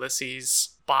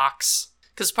Ulysses box.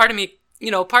 Because part of me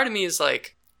is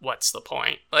like, what's the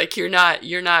point? Like, you're not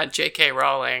J.K.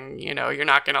 Rowling, you're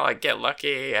not gonna like get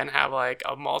lucky and have like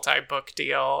a multi-book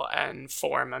deal and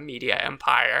form a media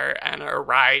empire and a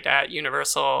ride at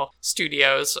Universal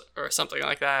Studios or something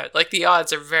like that. Like, the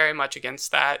odds are very much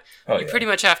against that. You pretty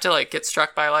much have to like get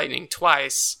struck by lightning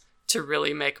twice to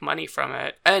really make money from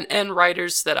it. And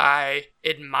writers that I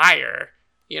admire,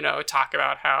 talk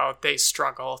about how they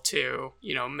struggle to,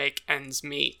 make ends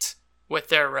meet with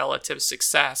their relative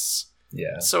success.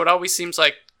 Yeah. So it always seems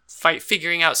like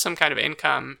figuring out some kind of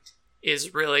income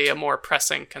is really a more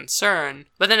pressing concern.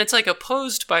 But then it's like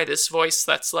opposed by this voice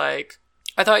that's like,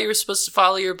 I thought you were supposed to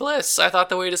follow your bliss. I thought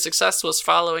the way to success was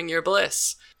following your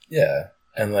bliss. Yeah.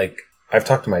 And like, I've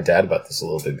talked to my dad about this a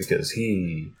little bit, because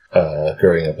he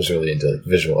growing up was really into like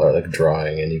visual art, like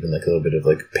drawing and even like a little bit of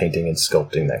like painting and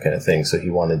sculpting, that kind of thing. So he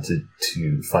wanted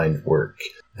to find work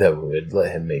that would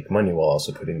let him make money while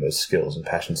also putting those skills and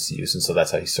passions to use. And so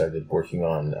that's how he started working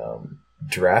on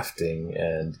drafting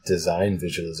and design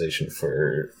visualization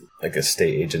for like a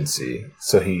state agency.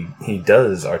 So he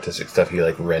does artistic stuff. He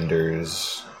like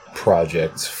renders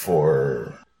projects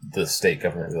for the state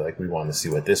government. They're like, we want to see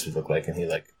what this would look like, and he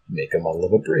like make a model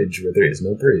of a bridge where there is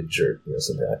no bridge, or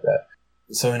something like that.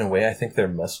 So in a way, I think there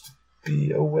must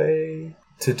be a way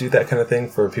to do that kind of thing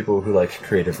for people who like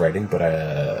creative writing, but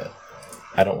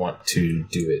I don't want to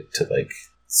do it to like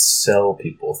sell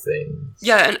people things.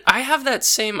 Yeah, and I have that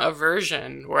same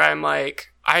aversion where I'm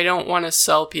like, I don't want to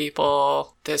sell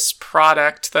people this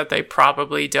product that they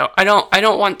probably don't. I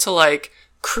don't want to like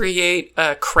create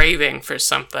a craving for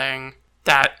something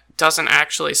that doesn't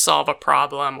actually solve a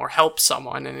problem or help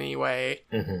someone in any way.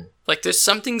 Mm-hmm. Like there's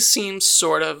something seems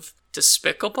sort of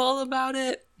despicable about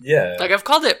it. Yeah. Like I've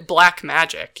called it black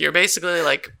magic. You're basically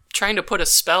like trying to put a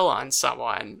spell on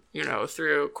someone,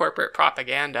 through corporate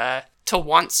propaganda to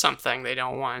want something they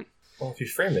don't want. Well, if you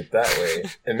frame it that way,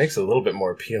 it makes it a little bit more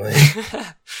appealing.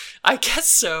 I guess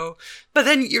so. But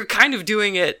then you're kind of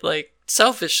doing it like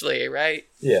selfishly, right?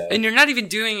 Yeah. And you're not even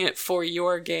doing it for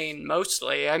your gain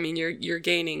mostly. I mean, you're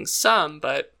gaining some,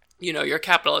 but your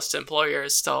capitalist employer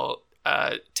is still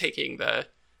taking the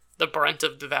brunt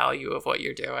of the value of what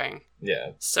you're doing.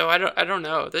 Yeah. So I don't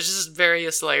know. There's just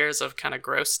various layers of kind of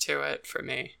gross to it for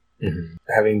me. Mm-hmm.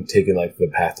 Having taken like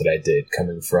the path that I did,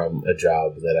 coming from a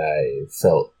job that I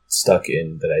felt stuck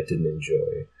in that I didn't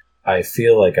enjoy, I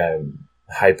feel like I'm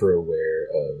hyper aware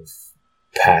of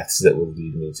paths that will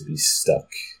lead me to be stuck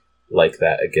like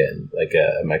that again. Like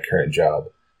at my current job,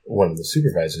 one of the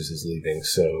supervisors is leaving,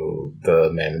 so the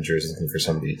manager is looking for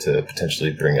somebody to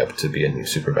potentially bring up to be a new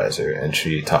supervisor. And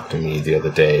she talked to me the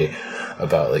other day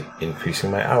about like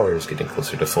increasing my hours, getting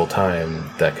closer to full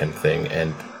time, that kind of thing.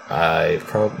 And I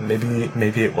probably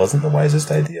maybe it wasn't the wisest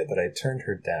idea, but I turned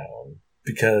her down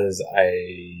because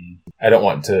I don't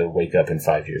want to wake up in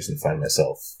 5 years and find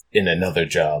myself in another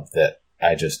job that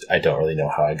I don't really know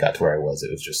how I got to where I was.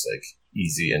 It was just like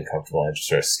easy and comfortable. I just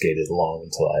sort of skated along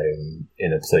until I am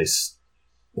in a place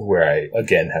where I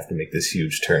again have to make this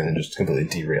huge turn and just completely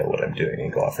derail what I'm doing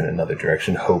and go off in another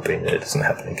direction, hoping that it doesn't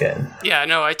happen again. Yeah,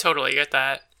 no, I totally get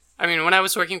that. I mean, when I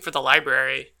was working for the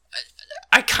library,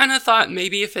 I kind of thought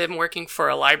maybe if I'm working for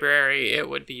a library, it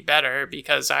would be better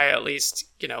because I at least,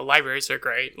 libraries are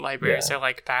great. Libraries are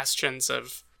like bastions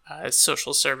of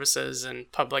social services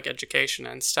and public education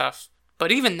and stuff.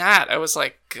 But even that, I was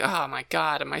like, oh my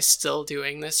God, am I still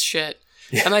doing this shit?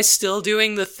 Yeah. Am I still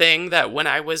doing the thing that when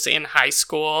I was in high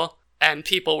school and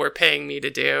people were paying me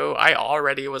to do, I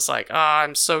already was like, oh,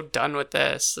 I'm so done with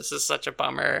this. This is such a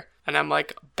bummer. And I'm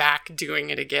like back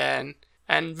doing it again.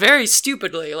 And very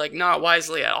stupidly, like not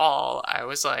wisely at all, I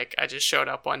was like, I just showed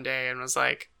up one day and was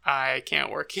like, I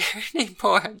can't work here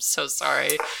anymore. I'm so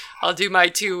sorry. I'll do my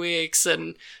 2 weeks,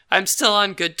 and I'm still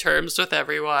on good terms with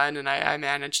everyone. And I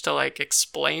managed to like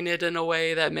explain it in a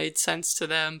way that made sense to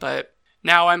them. But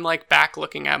now I'm like back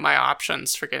looking at my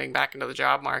options for getting back into the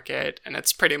job market. And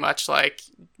it's pretty much like,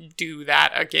 do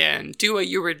that again. Do what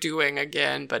you were doing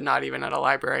again, but not even at a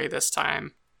library this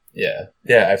time. Yeah.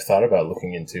 Yeah, I've thought about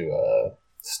looking into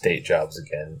state jobs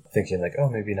again, thinking like, oh,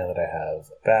 maybe now that I have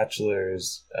a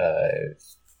bachelor's,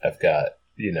 I've got,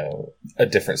 a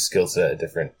different skill set, a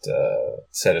different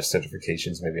set of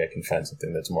certifications, maybe I can find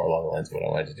something that's more along the lines of what I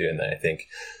wanted to do. And then I think,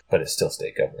 but it's still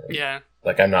state government. Yeah.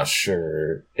 Like, I'm not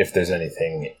sure if there's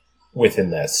anything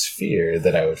within that sphere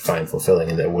that I would find fulfilling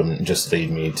and that wouldn't just lead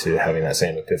me to having that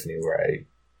same epiphany where I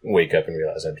wake up and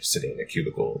realize I'm just sitting in a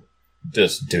cubicle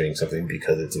just doing something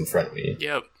because it's in front of me.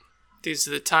 Yep. These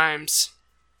are the times.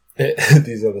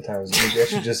 These are the times. Maybe I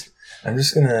should I'm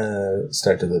just gonna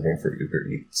start delivering for Uber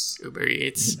Eats. Uber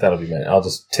Eats. That'll be mine. I'll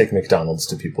just take McDonald's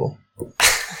to people.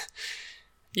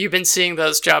 You've been seeing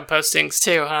those job postings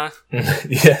too, huh?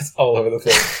 Yes, all over the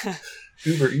place.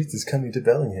 Uber Eats is coming to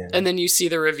Bellingham. And then you see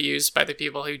the reviews by the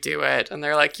people who do it, and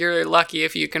they're like, you're lucky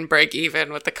if you can break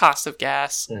even with the cost of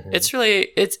gas. Mm-hmm.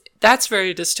 That's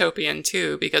very dystopian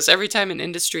too, because every time an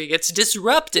industry gets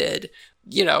disrupted,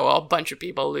 a bunch of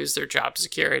people lose their job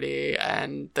security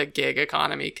and the gig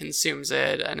economy consumes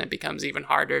it, and it becomes even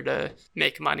harder to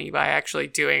make money by actually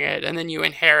doing it. And then you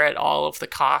inherit all of the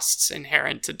costs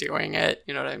inherent to doing it.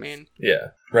 You know what I mean? Yeah.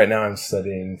 Right now I'm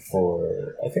studying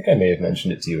for, I think I may have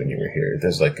mentioned it to you when you were here.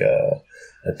 There's like a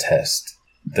test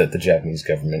that the Japanese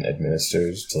government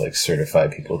administers to like certify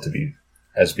people to be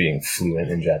as being fluent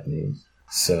in Japanese.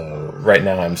 So right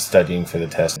now I'm studying for the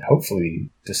test. Hopefully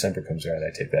December comes around,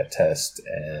 I take that test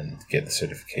and get the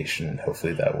certification, and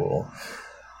hopefully that will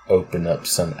open up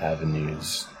some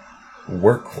avenues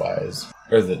work-wise.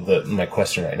 Or my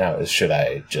question right now is, should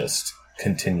I just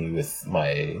continue with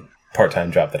my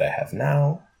part-time job that I have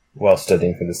now while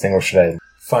studying for this thing, or should I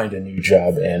find a new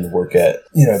job and work at,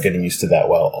 getting used to that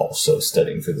while also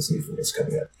studying for this new thing that's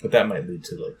coming up? But that might lead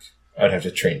to, I'd have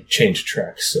to change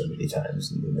tracks so many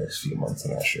times in the next few months,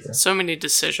 I'm not sure. So many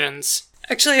decisions.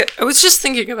 Actually, I was just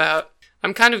thinking about,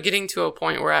 I'm kind of getting to a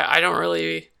point where I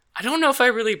don't know if I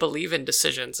really believe in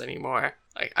decisions anymore.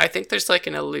 I think there's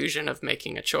an illusion of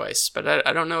making a choice, but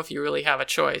I don't know if you really have a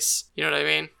choice. You know what I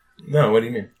mean? No, what do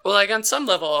you mean? Well, on some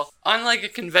level, on a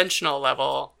conventional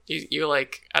level, you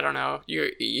I don't know,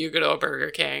 you go to a Burger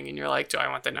King and you're like, do I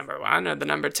want the number 1 or the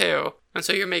number 2? And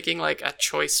so you're making a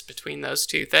choice between those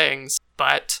two things.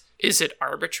 But is it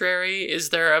arbitrary? Is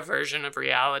there a version of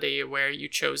reality where you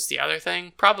chose the other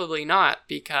thing? Probably not,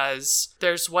 because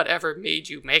there's whatever made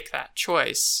you make that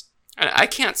choice. And I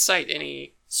can't cite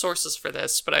any sources for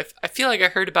this, but I feel like I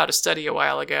heard about a study a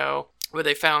while ago where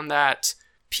they found that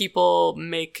people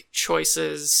make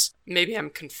choices, maybe I'm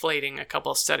conflating a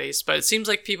couple of studies, but it seems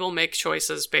like people make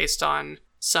choices based on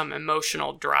some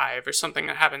emotional drive or something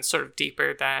that happens sort of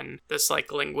deeper than this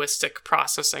linguistic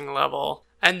processing level.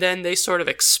 And then they sort of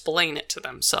explain it to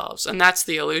themselves. And that's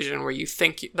the illusion where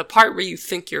the part where you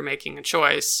think you're making a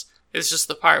choice is just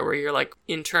the part where you're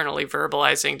internally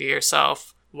verbalizing to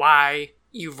yourself why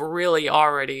you've really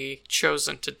already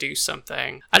chosen to do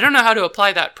something. I don't know how to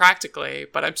apply that practically,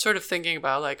 but I'm sort of thinking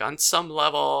about on some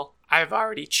level, I've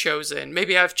already chosen.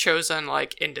 Maybe I've chosen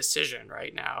indecision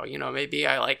right now. Maybe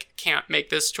I can't make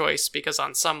this choice because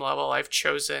on some level I've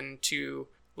chosen to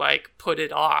put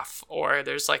it off, or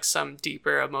there's some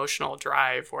deeper emotional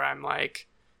drive where I'm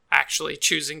actually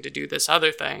choosing to do this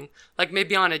other thing.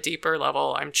 Maybe on a deeper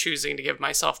level, I'm choosing to give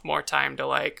myself more time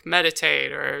to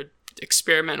meditate or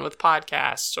experiment with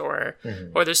podcasts, or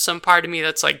there's some part of me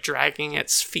that's dragging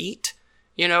its feet,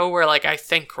 where I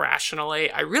think rationally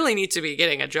I really need to be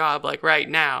getting a job right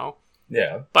now,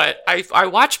 but I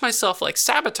watch myself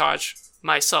sabotage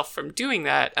myself from doing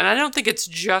that, and I don't think it's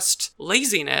just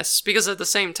laziness, because at the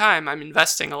same time I'm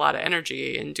investing a lot of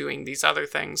energy in doing these other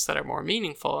things that are more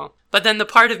meaningful. But then the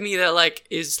part of me that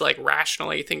is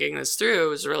rationally thinking this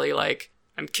through is really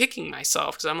I'm kicking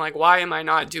myself, because I'm why am I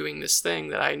not doing this thing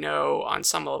that I know on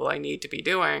some level I need to be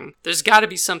doing? There's got to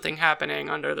be something happening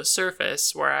under the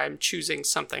surface where I'm choosing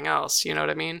something else. You know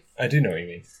what I mean? I do know what you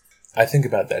mean. I think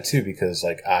about that too, because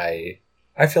I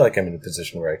feel like I'm in a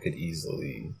position where I could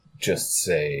easily just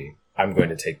say, I'm going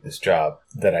to take this job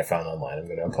that I found online. I'm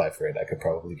going to apply for it. I could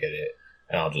probably get it,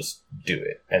 and I'll just do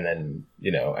it. And then,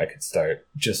 I could start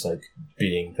just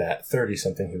being that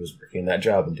 30-something who was working that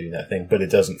job and doing that thing, but it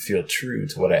doesn't feel true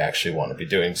to what I actually want to be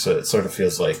doing. So it sort of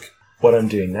feels like what I'm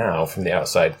doing now from the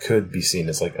outside could be seen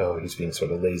as oh, he's being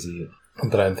sort of lazy.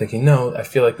 But I'm thinking, no, I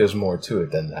feel like there's more to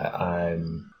it than that.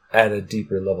 I'm at a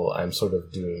deeper level. I'm sort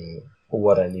of doing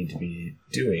what I need to be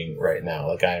doing right now.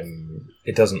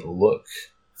 It doesn't look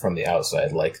from the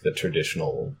outside like the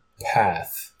traditional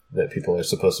path that people are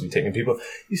supposed to be taking.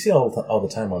 You see all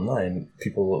the time online,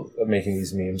 people making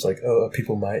these memes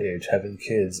people my age having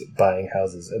kids, buying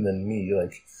houses, and then me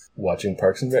watching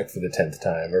Parks and Rec for the 10th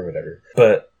time or whatever.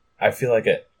 But I feel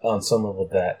on some level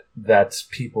that's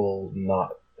people not,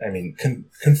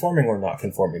 conforming or not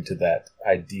conforming to that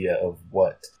idea of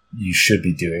what you should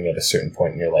be doing at a certain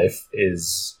point in your life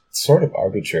is sort of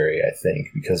arbitrary, I think,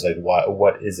 because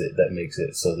what is it that makes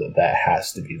it so that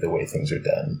has to be the way things are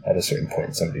done at a certain point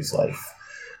in somebody's life?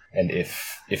 And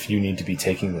if you need to be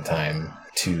taking the time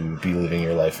to be living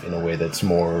your life in a way that's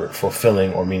more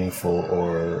fulfilling or meaningful,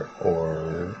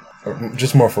 or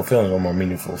just more fulfilling or more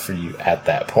meaningful for you at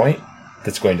that point,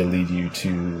 that's going to lead you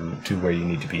to where you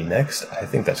need to be next, I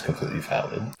think that's completely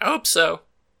valid. I hope so.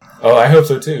 Oh, I hope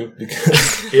so too,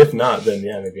 because if not, then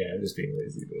maybe I'm just being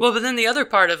lazy. Well, but then the other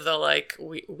part of the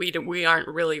we aren't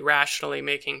really rationally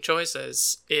making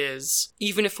choices is,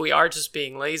 even if we are just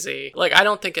being lazy, I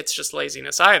don't think it's just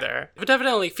laziness either. It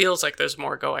definitely feels like there's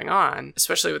more going on,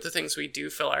 especially with the things we do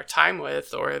fill our time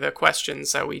with, or the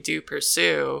questions that we do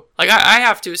pursue. I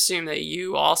have to assume that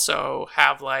you also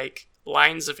have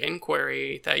lines of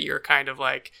inquiry that you're kind of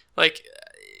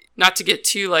not to get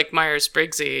too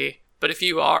Myers-Briggsy, but if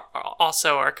you are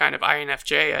kind of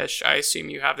INFJ-ish, I assume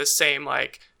you have the same,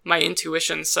 my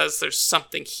intuition says there's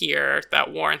something here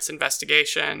that warrants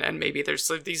investigation, and maybe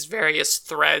there's these various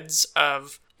threads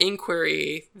of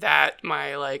inquiry that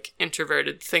my like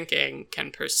introverted thinking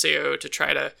can pursue to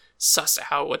try to suss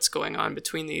out what's going on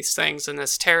between these things in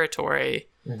this territory.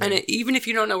 Mm-hmm. And even if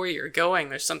you don't know where you're going,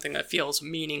 there's something that feels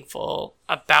meaningful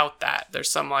about that. There's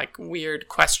some like weird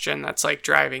question that's like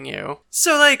driving you.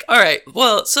 So like, all right,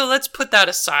 well, so let's put that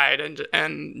aside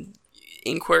and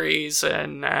inquiries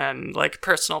and like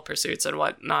personal pursuits and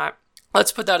whatnot.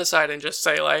 Let's put that aside and just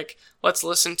say like, let's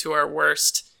listen to our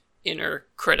worst inner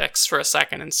critics for a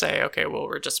second and say, okay, well,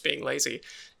 we're just being lazy.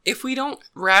 If we don't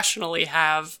rationally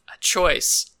have a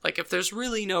choice, like if there's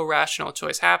really no rational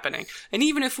choice happening, and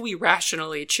even if we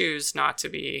rationally choose not to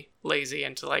be lazy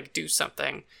and to like do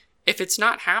something, if it's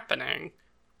not happening,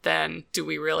 then do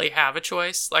we really have a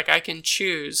choice? Like I can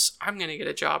choose, I'm going to get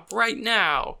a job right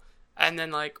now, and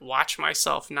then like watch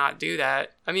myself not do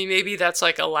that. I mean, maybe that's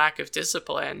like a lack of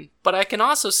discipline, but I can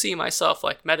also see myself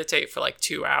like meditate for like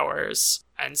 2 hours.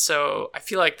 And so I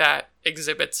feel like that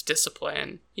exhibits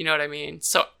discipline. You know what I mean?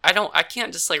 So I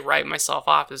can't just like write myself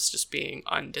off as just being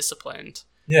undisciplined.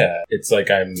 Yeah, it's like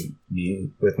I'm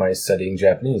me with my studying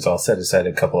Japanese. I'll set aside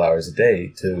a couple hours a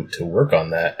day to work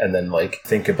on that, and then like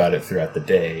think about it throughout the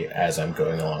day as I'm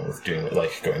going along with doing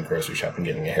like going grocery shopping,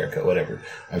 getting a haircut, whatever.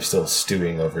 I'm still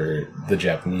stewing over the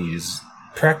Japanese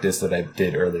practice that I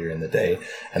did earlier in the day,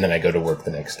 and then I go to work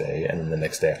the next day, and then the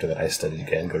next day after that I study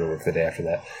again, go to work the day after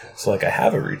that. So like I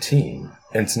have a routine,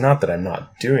 and it's not that I'm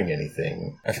not doing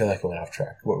anything. I feel like I went off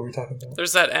track. What were we talking about?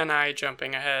 There's that NI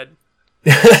jumping ahead.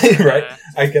 Right?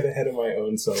 I get ahead of my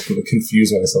own self and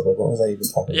confuse myself. Like, what was I even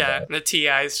talking about? Yeah, the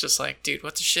TI is just like, dude,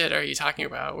 what the shit are you talking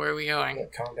about? Where are we going? Yeah,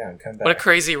 calm down, come back. What a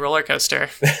crazy roller coaster.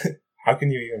 How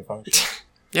can you even function?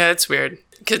 Yeah, it's weird.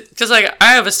 Because, like,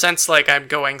 I have a sense, like, I'm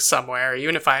going somewhere,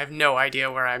 even if I have no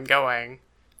idea where I'm going.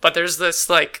 But there's this,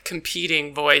 like,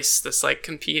 competing voice, this, like,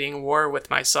 competing war with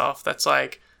myself that's,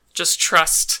 like, just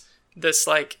trust this,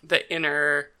 like, the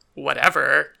inner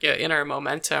whatever, inner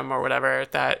momentum or whatever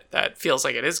that feels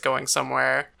like it is going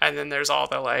somewhere. And then there's all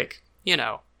the, like, you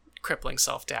know, crippling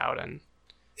self-doubt and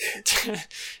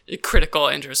critical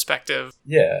introspective.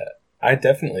 Yeah, I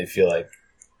definitely feel like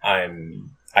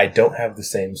I don't have the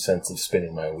same sense of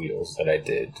spinning my wheels that I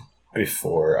did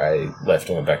before I left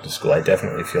and went back to school. I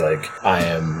definitely feel like I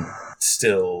am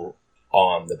still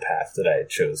on the path that I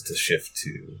chose to shift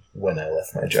to when I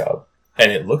left my job.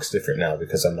 And it looks different now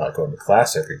because I'm not going to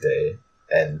class every day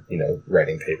and, you know,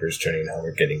 writing papers, turning in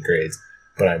homework, getting grades.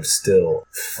 But I'm still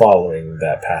following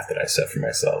that path that I set for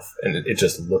myself. And it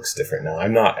just looks different now.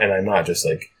 I'm not just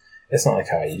like, it's not like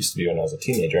how I used to be when I was a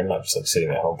teenager. I'm not just like sitting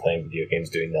at home playing video games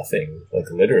doing nothing,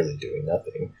 like literally doing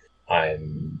nothing.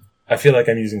 I feel like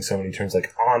I'm using so many terms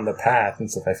like on the path and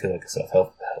stuff. I feel like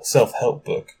a self-help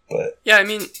book, but yeah, I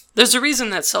mean, there's a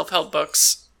reason that self-help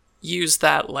books use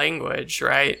that language,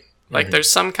 right? Like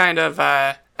there's some kind of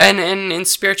and in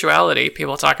spirituality,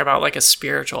 people talk about like a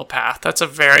spiritual path. That's a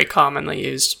very commonly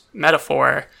used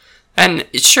metaphor. And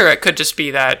sure, it could just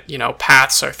be that, you know,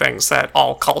 paths are things that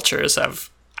all cultures have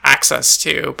access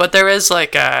to, but there is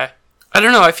like I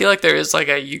don't know, I feel like there is like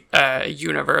a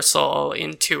universal,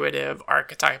 intuitive,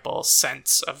 archetypal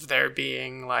sense of there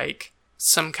being like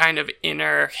some kind of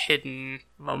inner hidden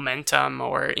momentum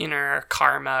or inner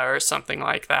karma or something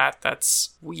like that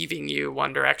that's weaving you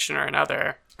one direction or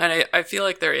another. And I feel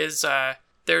like there's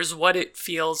what it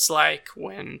feels like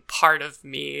when part of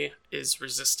me is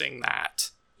resisting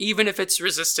that. Even if it's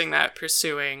resisting that,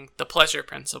 pursuing the pleasure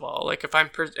principle. Like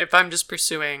if I'm just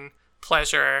pursuing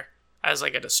pleasure as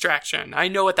like a distraction, I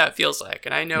know what that feels like.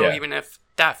 And I know even if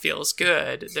that feels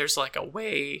good, there's like a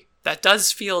way that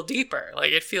does feel deeper.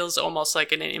 Like it feels almost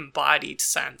like in an embodied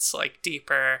sense, like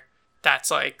deeper.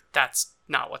 That's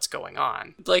not what's going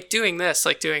on. Like doing this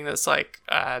like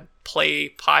play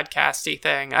podcasty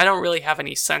thing, I don't really have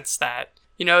any sense that,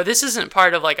 you know, this isn't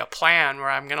part of like a plan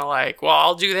where I'm gonna like, well,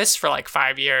 I'll do this for like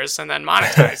 5 years and then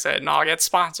monetize it and I'll get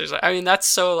sponsors. I mean, that's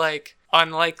so like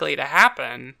unlikely to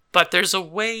happen. But there's a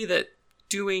way that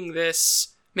doing this,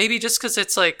 maybe just because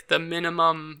it's like the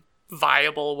minimum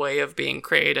viable way of being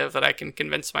creative that I can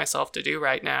convince myself to do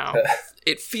right now.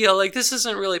 It feel like this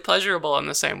isn't really pleasurable in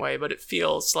the same way, but it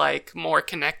feels like more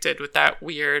connected with that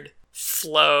weird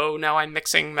flow. Now I'm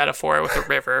mixing metaphor with a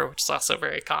river, which is also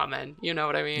very common. You know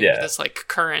what I mean? Yeah. This like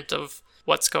current of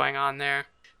what's going on there.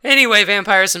 Anyway,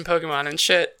 vampires and Pokemon and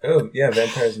shit. Oh, yeah,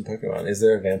 vampires and Pokemon. Is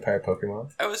there a vampire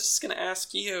Pokemon? I was just gonna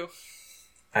ask you.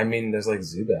 I mean, there's like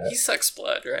Zubat. He sucks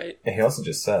blood, right? And he also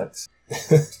just sucks.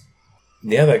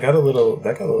 Yeah, that got a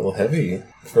little heavy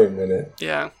for a minute.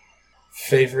 Yeah.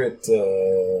 Favorite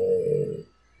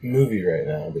movie right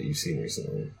now that you've seen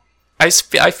recently? I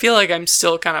feel like I'm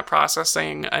still kind of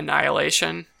processing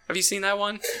Annihilation, Have you seen that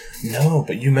one? No,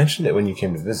 but you mentioned it when you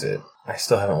came to visit. I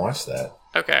still haven't watched that.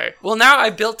 Okay. Well, now I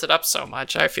built it up so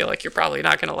much, I feel like you're probably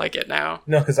not going to like it now.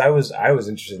 No, because I was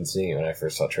interested in seeing it when I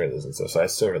first saw trailers and stuff, so I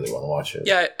still really want to watch it.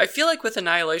 Yeah, I feel like with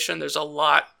Annihilation, there's a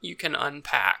lot you can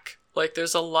unpack. Like,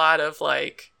 there's a lot of,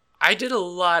 like... I did a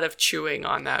lot of chewing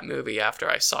on that movie after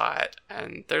I saw it,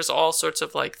 and there's all sorts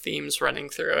of, like, themes running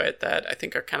through it that I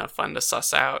think are kind of fun to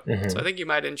suss out. Mm-hmm. So I think you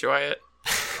might enjoy it.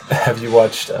 Have you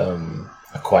watched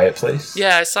A Quiet Place?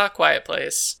 Yeah, I saw A Quiet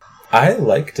Place. I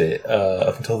liked it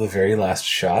up until the very last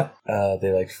shot.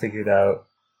 They, like, figured out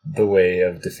the way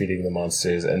of defeating the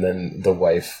monsters, and then the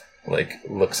wife, like,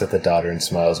 looks at the daughter and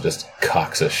smiles, just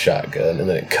cocks a shotgun, and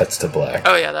then it cuts to black.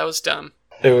 Oh, yeah, that was dumb.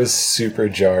 It was super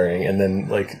jarring, and then,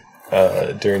 like,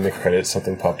 during the credits,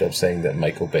 something popped up saying that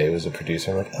Michael Bay was a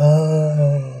producer. I'm like,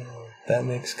 oh, that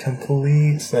makes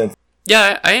complete sense.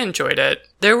 Yeah, I enjoyed it.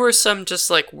 There were some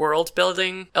just, like,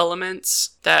 world-building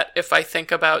elements that, if I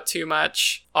think about too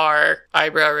much, are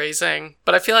eyebrow-raising.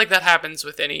 But I feel like that happens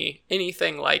with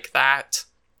anything like that.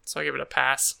 So I'll give it a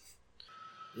pass.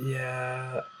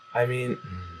 Yeah, I mean,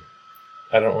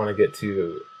 I don't want to get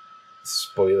too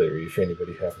spoilery for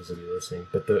anybody who happens to be listening,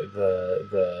 but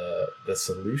the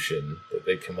solution that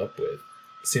they come up with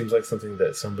seems like something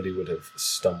that somebody would have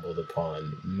stumbled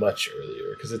upon much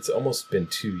earlier, because it's almost been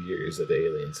 2 years that the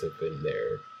aliens have been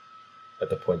there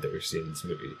at the point that we're seeing this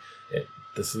movie, and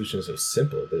the solution is so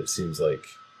simple that it seems like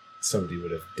somebody would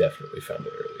have definitely found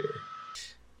it earlier.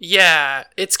 Yeah,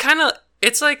 it's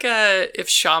like if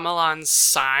Shyamalan's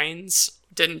Signs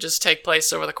didn't just take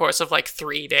place over the course of like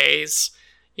 3 days.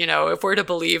 You know, if we're to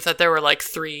believe that there were like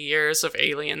 3 years of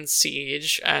alien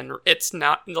siege, and it's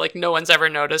not like no one's ever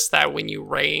noticed that when you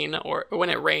rain or when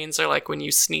it rains, or like when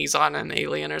you sneeze on an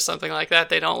alien or something like that,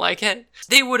 they don't like it.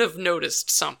 They would have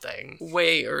noticed something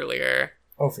way earlier.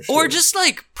 Oh, for sure. Or just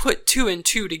like put 2 and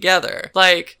 2 together.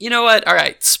 Like, you know what? All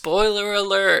right, spoiler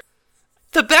alert.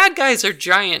 The bad guys are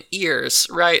giant ears,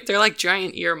 right? They're like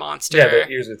giant ear monster. Yeah,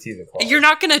 they're ears with teeth and claws. You're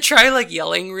not going to try like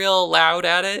yelling real loud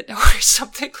at it or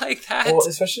something like that. Well,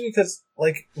 especially because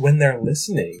like when they're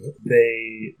listening,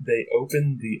 they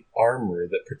open the armor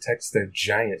that protects their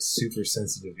giant super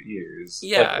sensitive ears.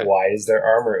 Yeah. Like, why is there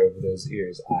armor over those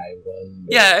ears? I wonder.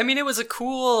 Yeah, I mean, it was a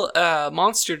cool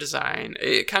monster design.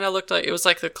 It kind of looked like it was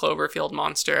like the Cloverfield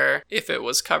monster if it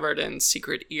was covered in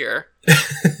secret ear.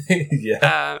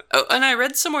 Yeah. And I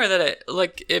read somewhere that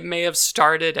it may have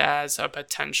started as a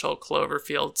potential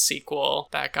Cloverfield sequel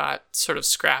that got sort of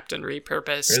scrapped and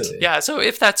repurposed. Really? Yeah, so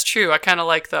if that's true, I kind of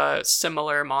like the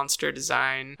similar monster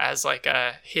design as like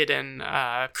a hidden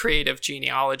creative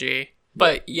genealogy.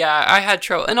 But yeah, I had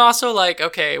trouble. And also like,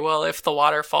 okay, well, if the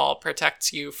waterfall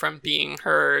protects you from being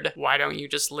heard, why don't you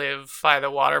just live by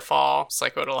the waterfall? It's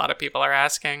like what a lot of people are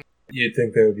asking. You'd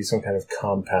think there would be some kind of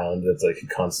compound that's like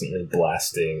constantly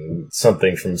blasting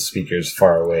something from speakers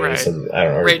far away. Right. Some, I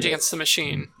don't know. Rage Against the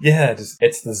Machine. Yeah,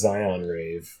 it's the Zion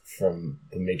rave from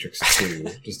The Matrix 2,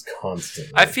 just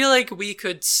constantly. I feel like we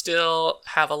could still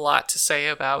have a lot to say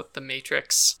about the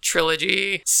Matrix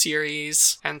trilogy,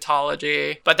 series,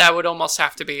 anthology, but that would almost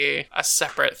have to be a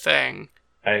separate thing.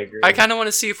 I agree. I kind of want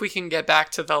to see if we can get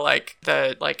back to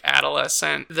the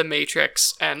adolescent, the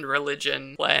Matrix and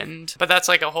religion blend, but that's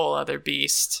like a whole other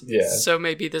beast. Yeah. So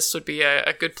maybe this would be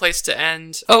a good place to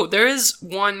end. Oh, there is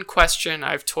one question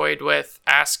I've toyed with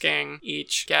asking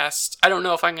each guest. I don't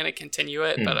know if I'm going to continue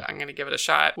it, but I'm going to give it a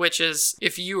shot, which is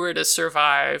if you were to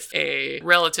survive a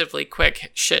relatively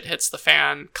quick shit hits the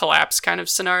fan collapse kind of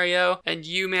scenario, and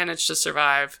you manage to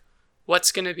survive,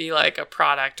 what's going to be like a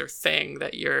product or thing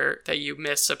that you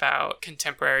miss about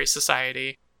contemporary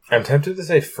society? I'm tempted to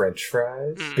say French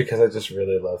fries because I just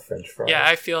really love French fries. Yeah,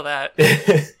 I feel that.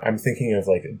 I'm thinking of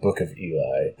like Book of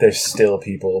Eli. There's still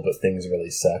people, but things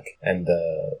really suck. And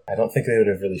I don't think they would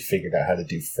have really figured out how to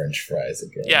do French fries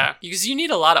again. Yeah, because you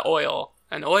need a lot of oil.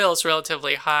 And oil is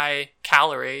relatively high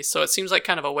calorie, so it seems like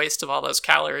kind of a waste of all those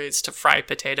calories to fry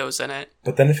potatoes in it.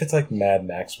 But then if it's like Mad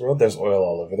Max World, there's oil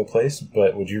all over the place,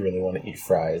 but would you really want to eat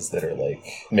fries that are like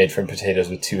made from potatoes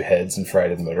with 2 heads and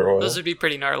fried in motor oil? Those would be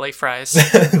pretty gnarly fries.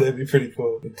 That'd be pretty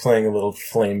cool. Playing a little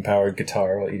flame-powered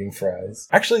guitar while eating fries.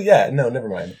 Actually, yeah, no, never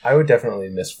mind. I would definitely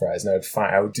miss fries, and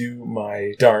I would do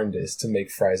my darndest to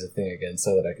make fries a thing again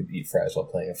so that I could eat fries while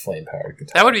playing a flame-powered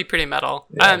guitar. That would be pretty metal.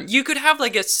 Yeah. You could have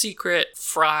like a secret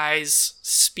fries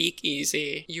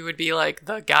speakeasy. You would be like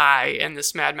the guy in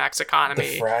this Mad Max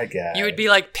economy. The fry guy. You would be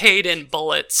like paid in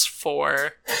bullets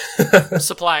for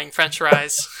supplying French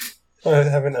fries.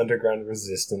 Have an underground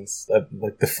resistance,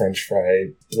 like the French fry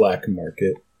black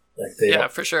market. Like Yeah,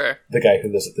 for sure. The guy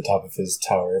who lives at the top of his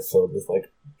tower filled with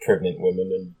like pregnant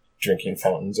women and drinking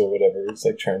fountains or whatever. It's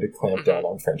like trying to clamp down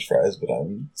on French fries, but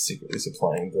I'm secretly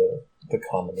supplying the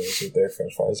commoners with their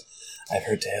French fries. I've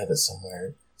heard tale that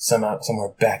somewhere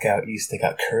back out east they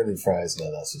got curly fries.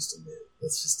 No, that's just a myth.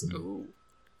 That's just a myth. Ooh.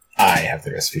 I have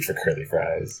the recipe for curly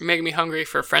fries. You're making me hungry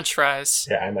for French fries.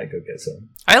 Yeah, I might go get some.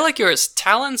 I like yours.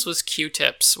 Talon's was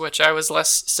Q-tips, which I was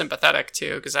less sympathetic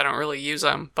to because I don't really use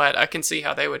them, but I can see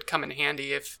how they would come in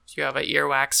handy if you have an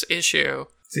earwax issue.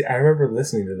 See, I remember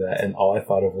listening to that, and all I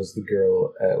thought of was the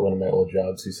girl at one of my old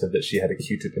jobs who said that she had a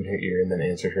Q-tip in her ear and then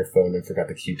answered her phone and forgot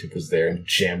the Q-tip was there and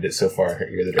jammed it so far in her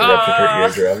ear that it ruptured her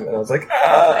eardrum. And I was like,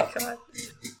 ah! Oh my God.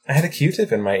 I had a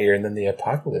Q-tip in my ear, and then the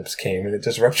apocalypse came, and it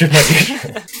just ruptured my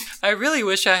eardrum. I really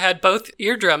wish I had both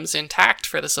eardrums intact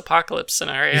for this apocalypse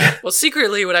scenario. Well,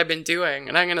 secretly what I've been doing,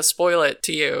 and I'm going to spoil it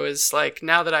to you, is like,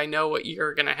 now that I know what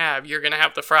you're going to have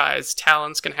the fries,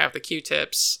 Talon's going to have the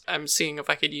Q-tips. I'm seeing if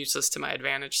I could use this to my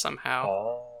advantage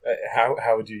somehow.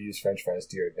 How would you use French fries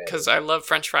to your advantage? Because I love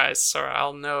French fries, so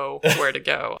I'll know where to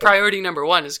go. Priority number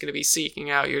 1 is going to be seeking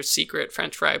out your secret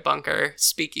French fry bunker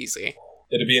speakeasy.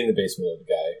 It'd be in the basement of the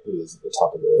guy who is at the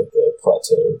top of the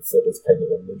plateau filled with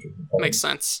pregnant women drinking wine. Makes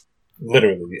sense.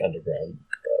 Literally the underground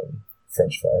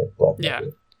French fry black market. Yeah.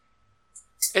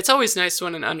 It's always nice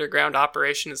when an underground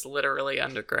operation is literally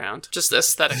underground, just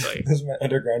aesthetically. This is my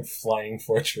underground flying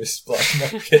fortress black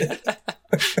market.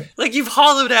 Like, you've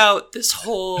hollowed out this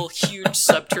whole huge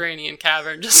subterranean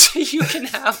cavern just so you can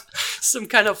have some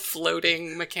kind of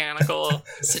floating mechanical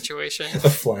situation. A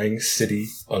flying city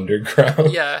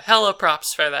underground. Yeah, hella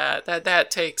props for that. That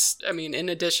takes, I mean, in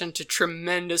addition to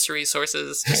tremendous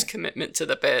resources, just commitment to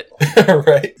the bit.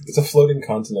 Right. It's a floating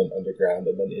continent underground,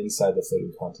 and then inside the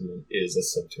floating continent is a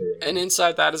subterranean. And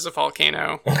inside that is a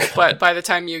volcano. Okay. But by the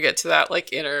time you get to that,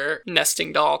 like, inner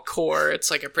nesting doll core,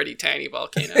 it's like a pretty tiny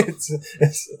volcano.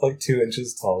 It's like 2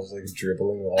 inches tall, it's like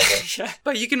dribbling lava. Yeah,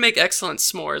 but you can make excellent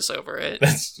s'mores over it.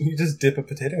 You just dip a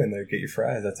potato in there, get your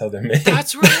fries. That's how they're made.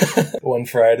 That's right. One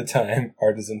fry at a time,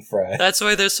 artisan fry. That's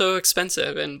why they're so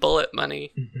expensive in bullet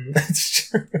money. Mm-hmm. That's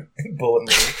true. Bullet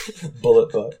money.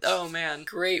 Bullet bucks. Oh man,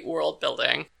 great world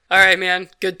building. All right, man.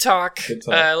 Good talk.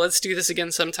 Let's do this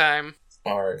again sometime.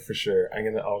 All right, for sure.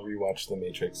 I'll rewatch The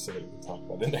Matrix so that we can talk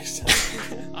about it next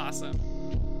time. Awesome.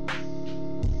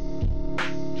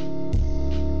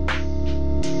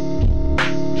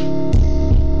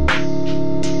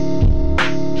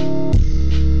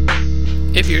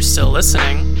 If you're still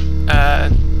listening,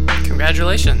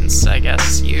 congratulations. I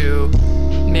guess you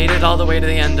made it all the way to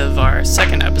the end of our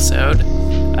second episode.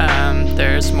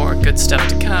 There's more good stuff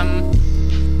to come.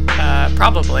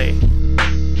 Probably.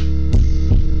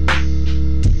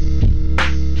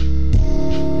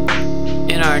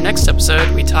 In our next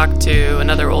episode, we talk to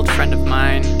another old friend of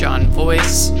mine, John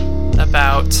Voice,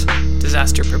 about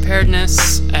disaster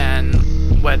preparedness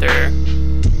and whether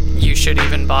you should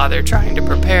even bother trying to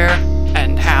prepare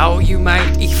and how you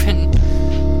might even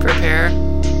prepare.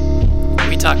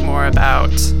 We talk more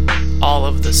about all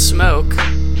of the smoke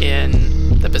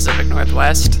in the Pacific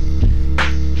Northwest.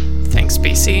 Thanks,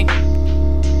 BC.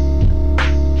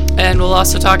 And we'll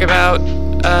also talk about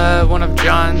one of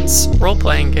John's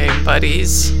role-playing game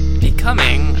buddies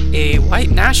becoming a white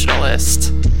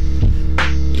nationalist.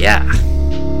 Yeah.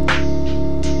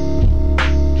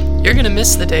 You're gonna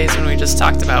miss the days when we just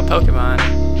talked about Pokemon.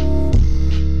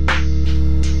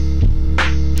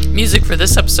 Music for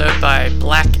this episode by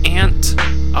Black Ant.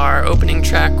 Our opening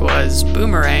track was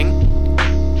Boomerang.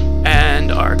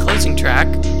 And our closing track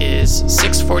is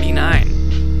 649.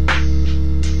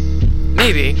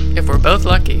 Maybe, if we're both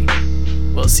lucky,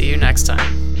 we'll see you next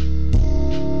time.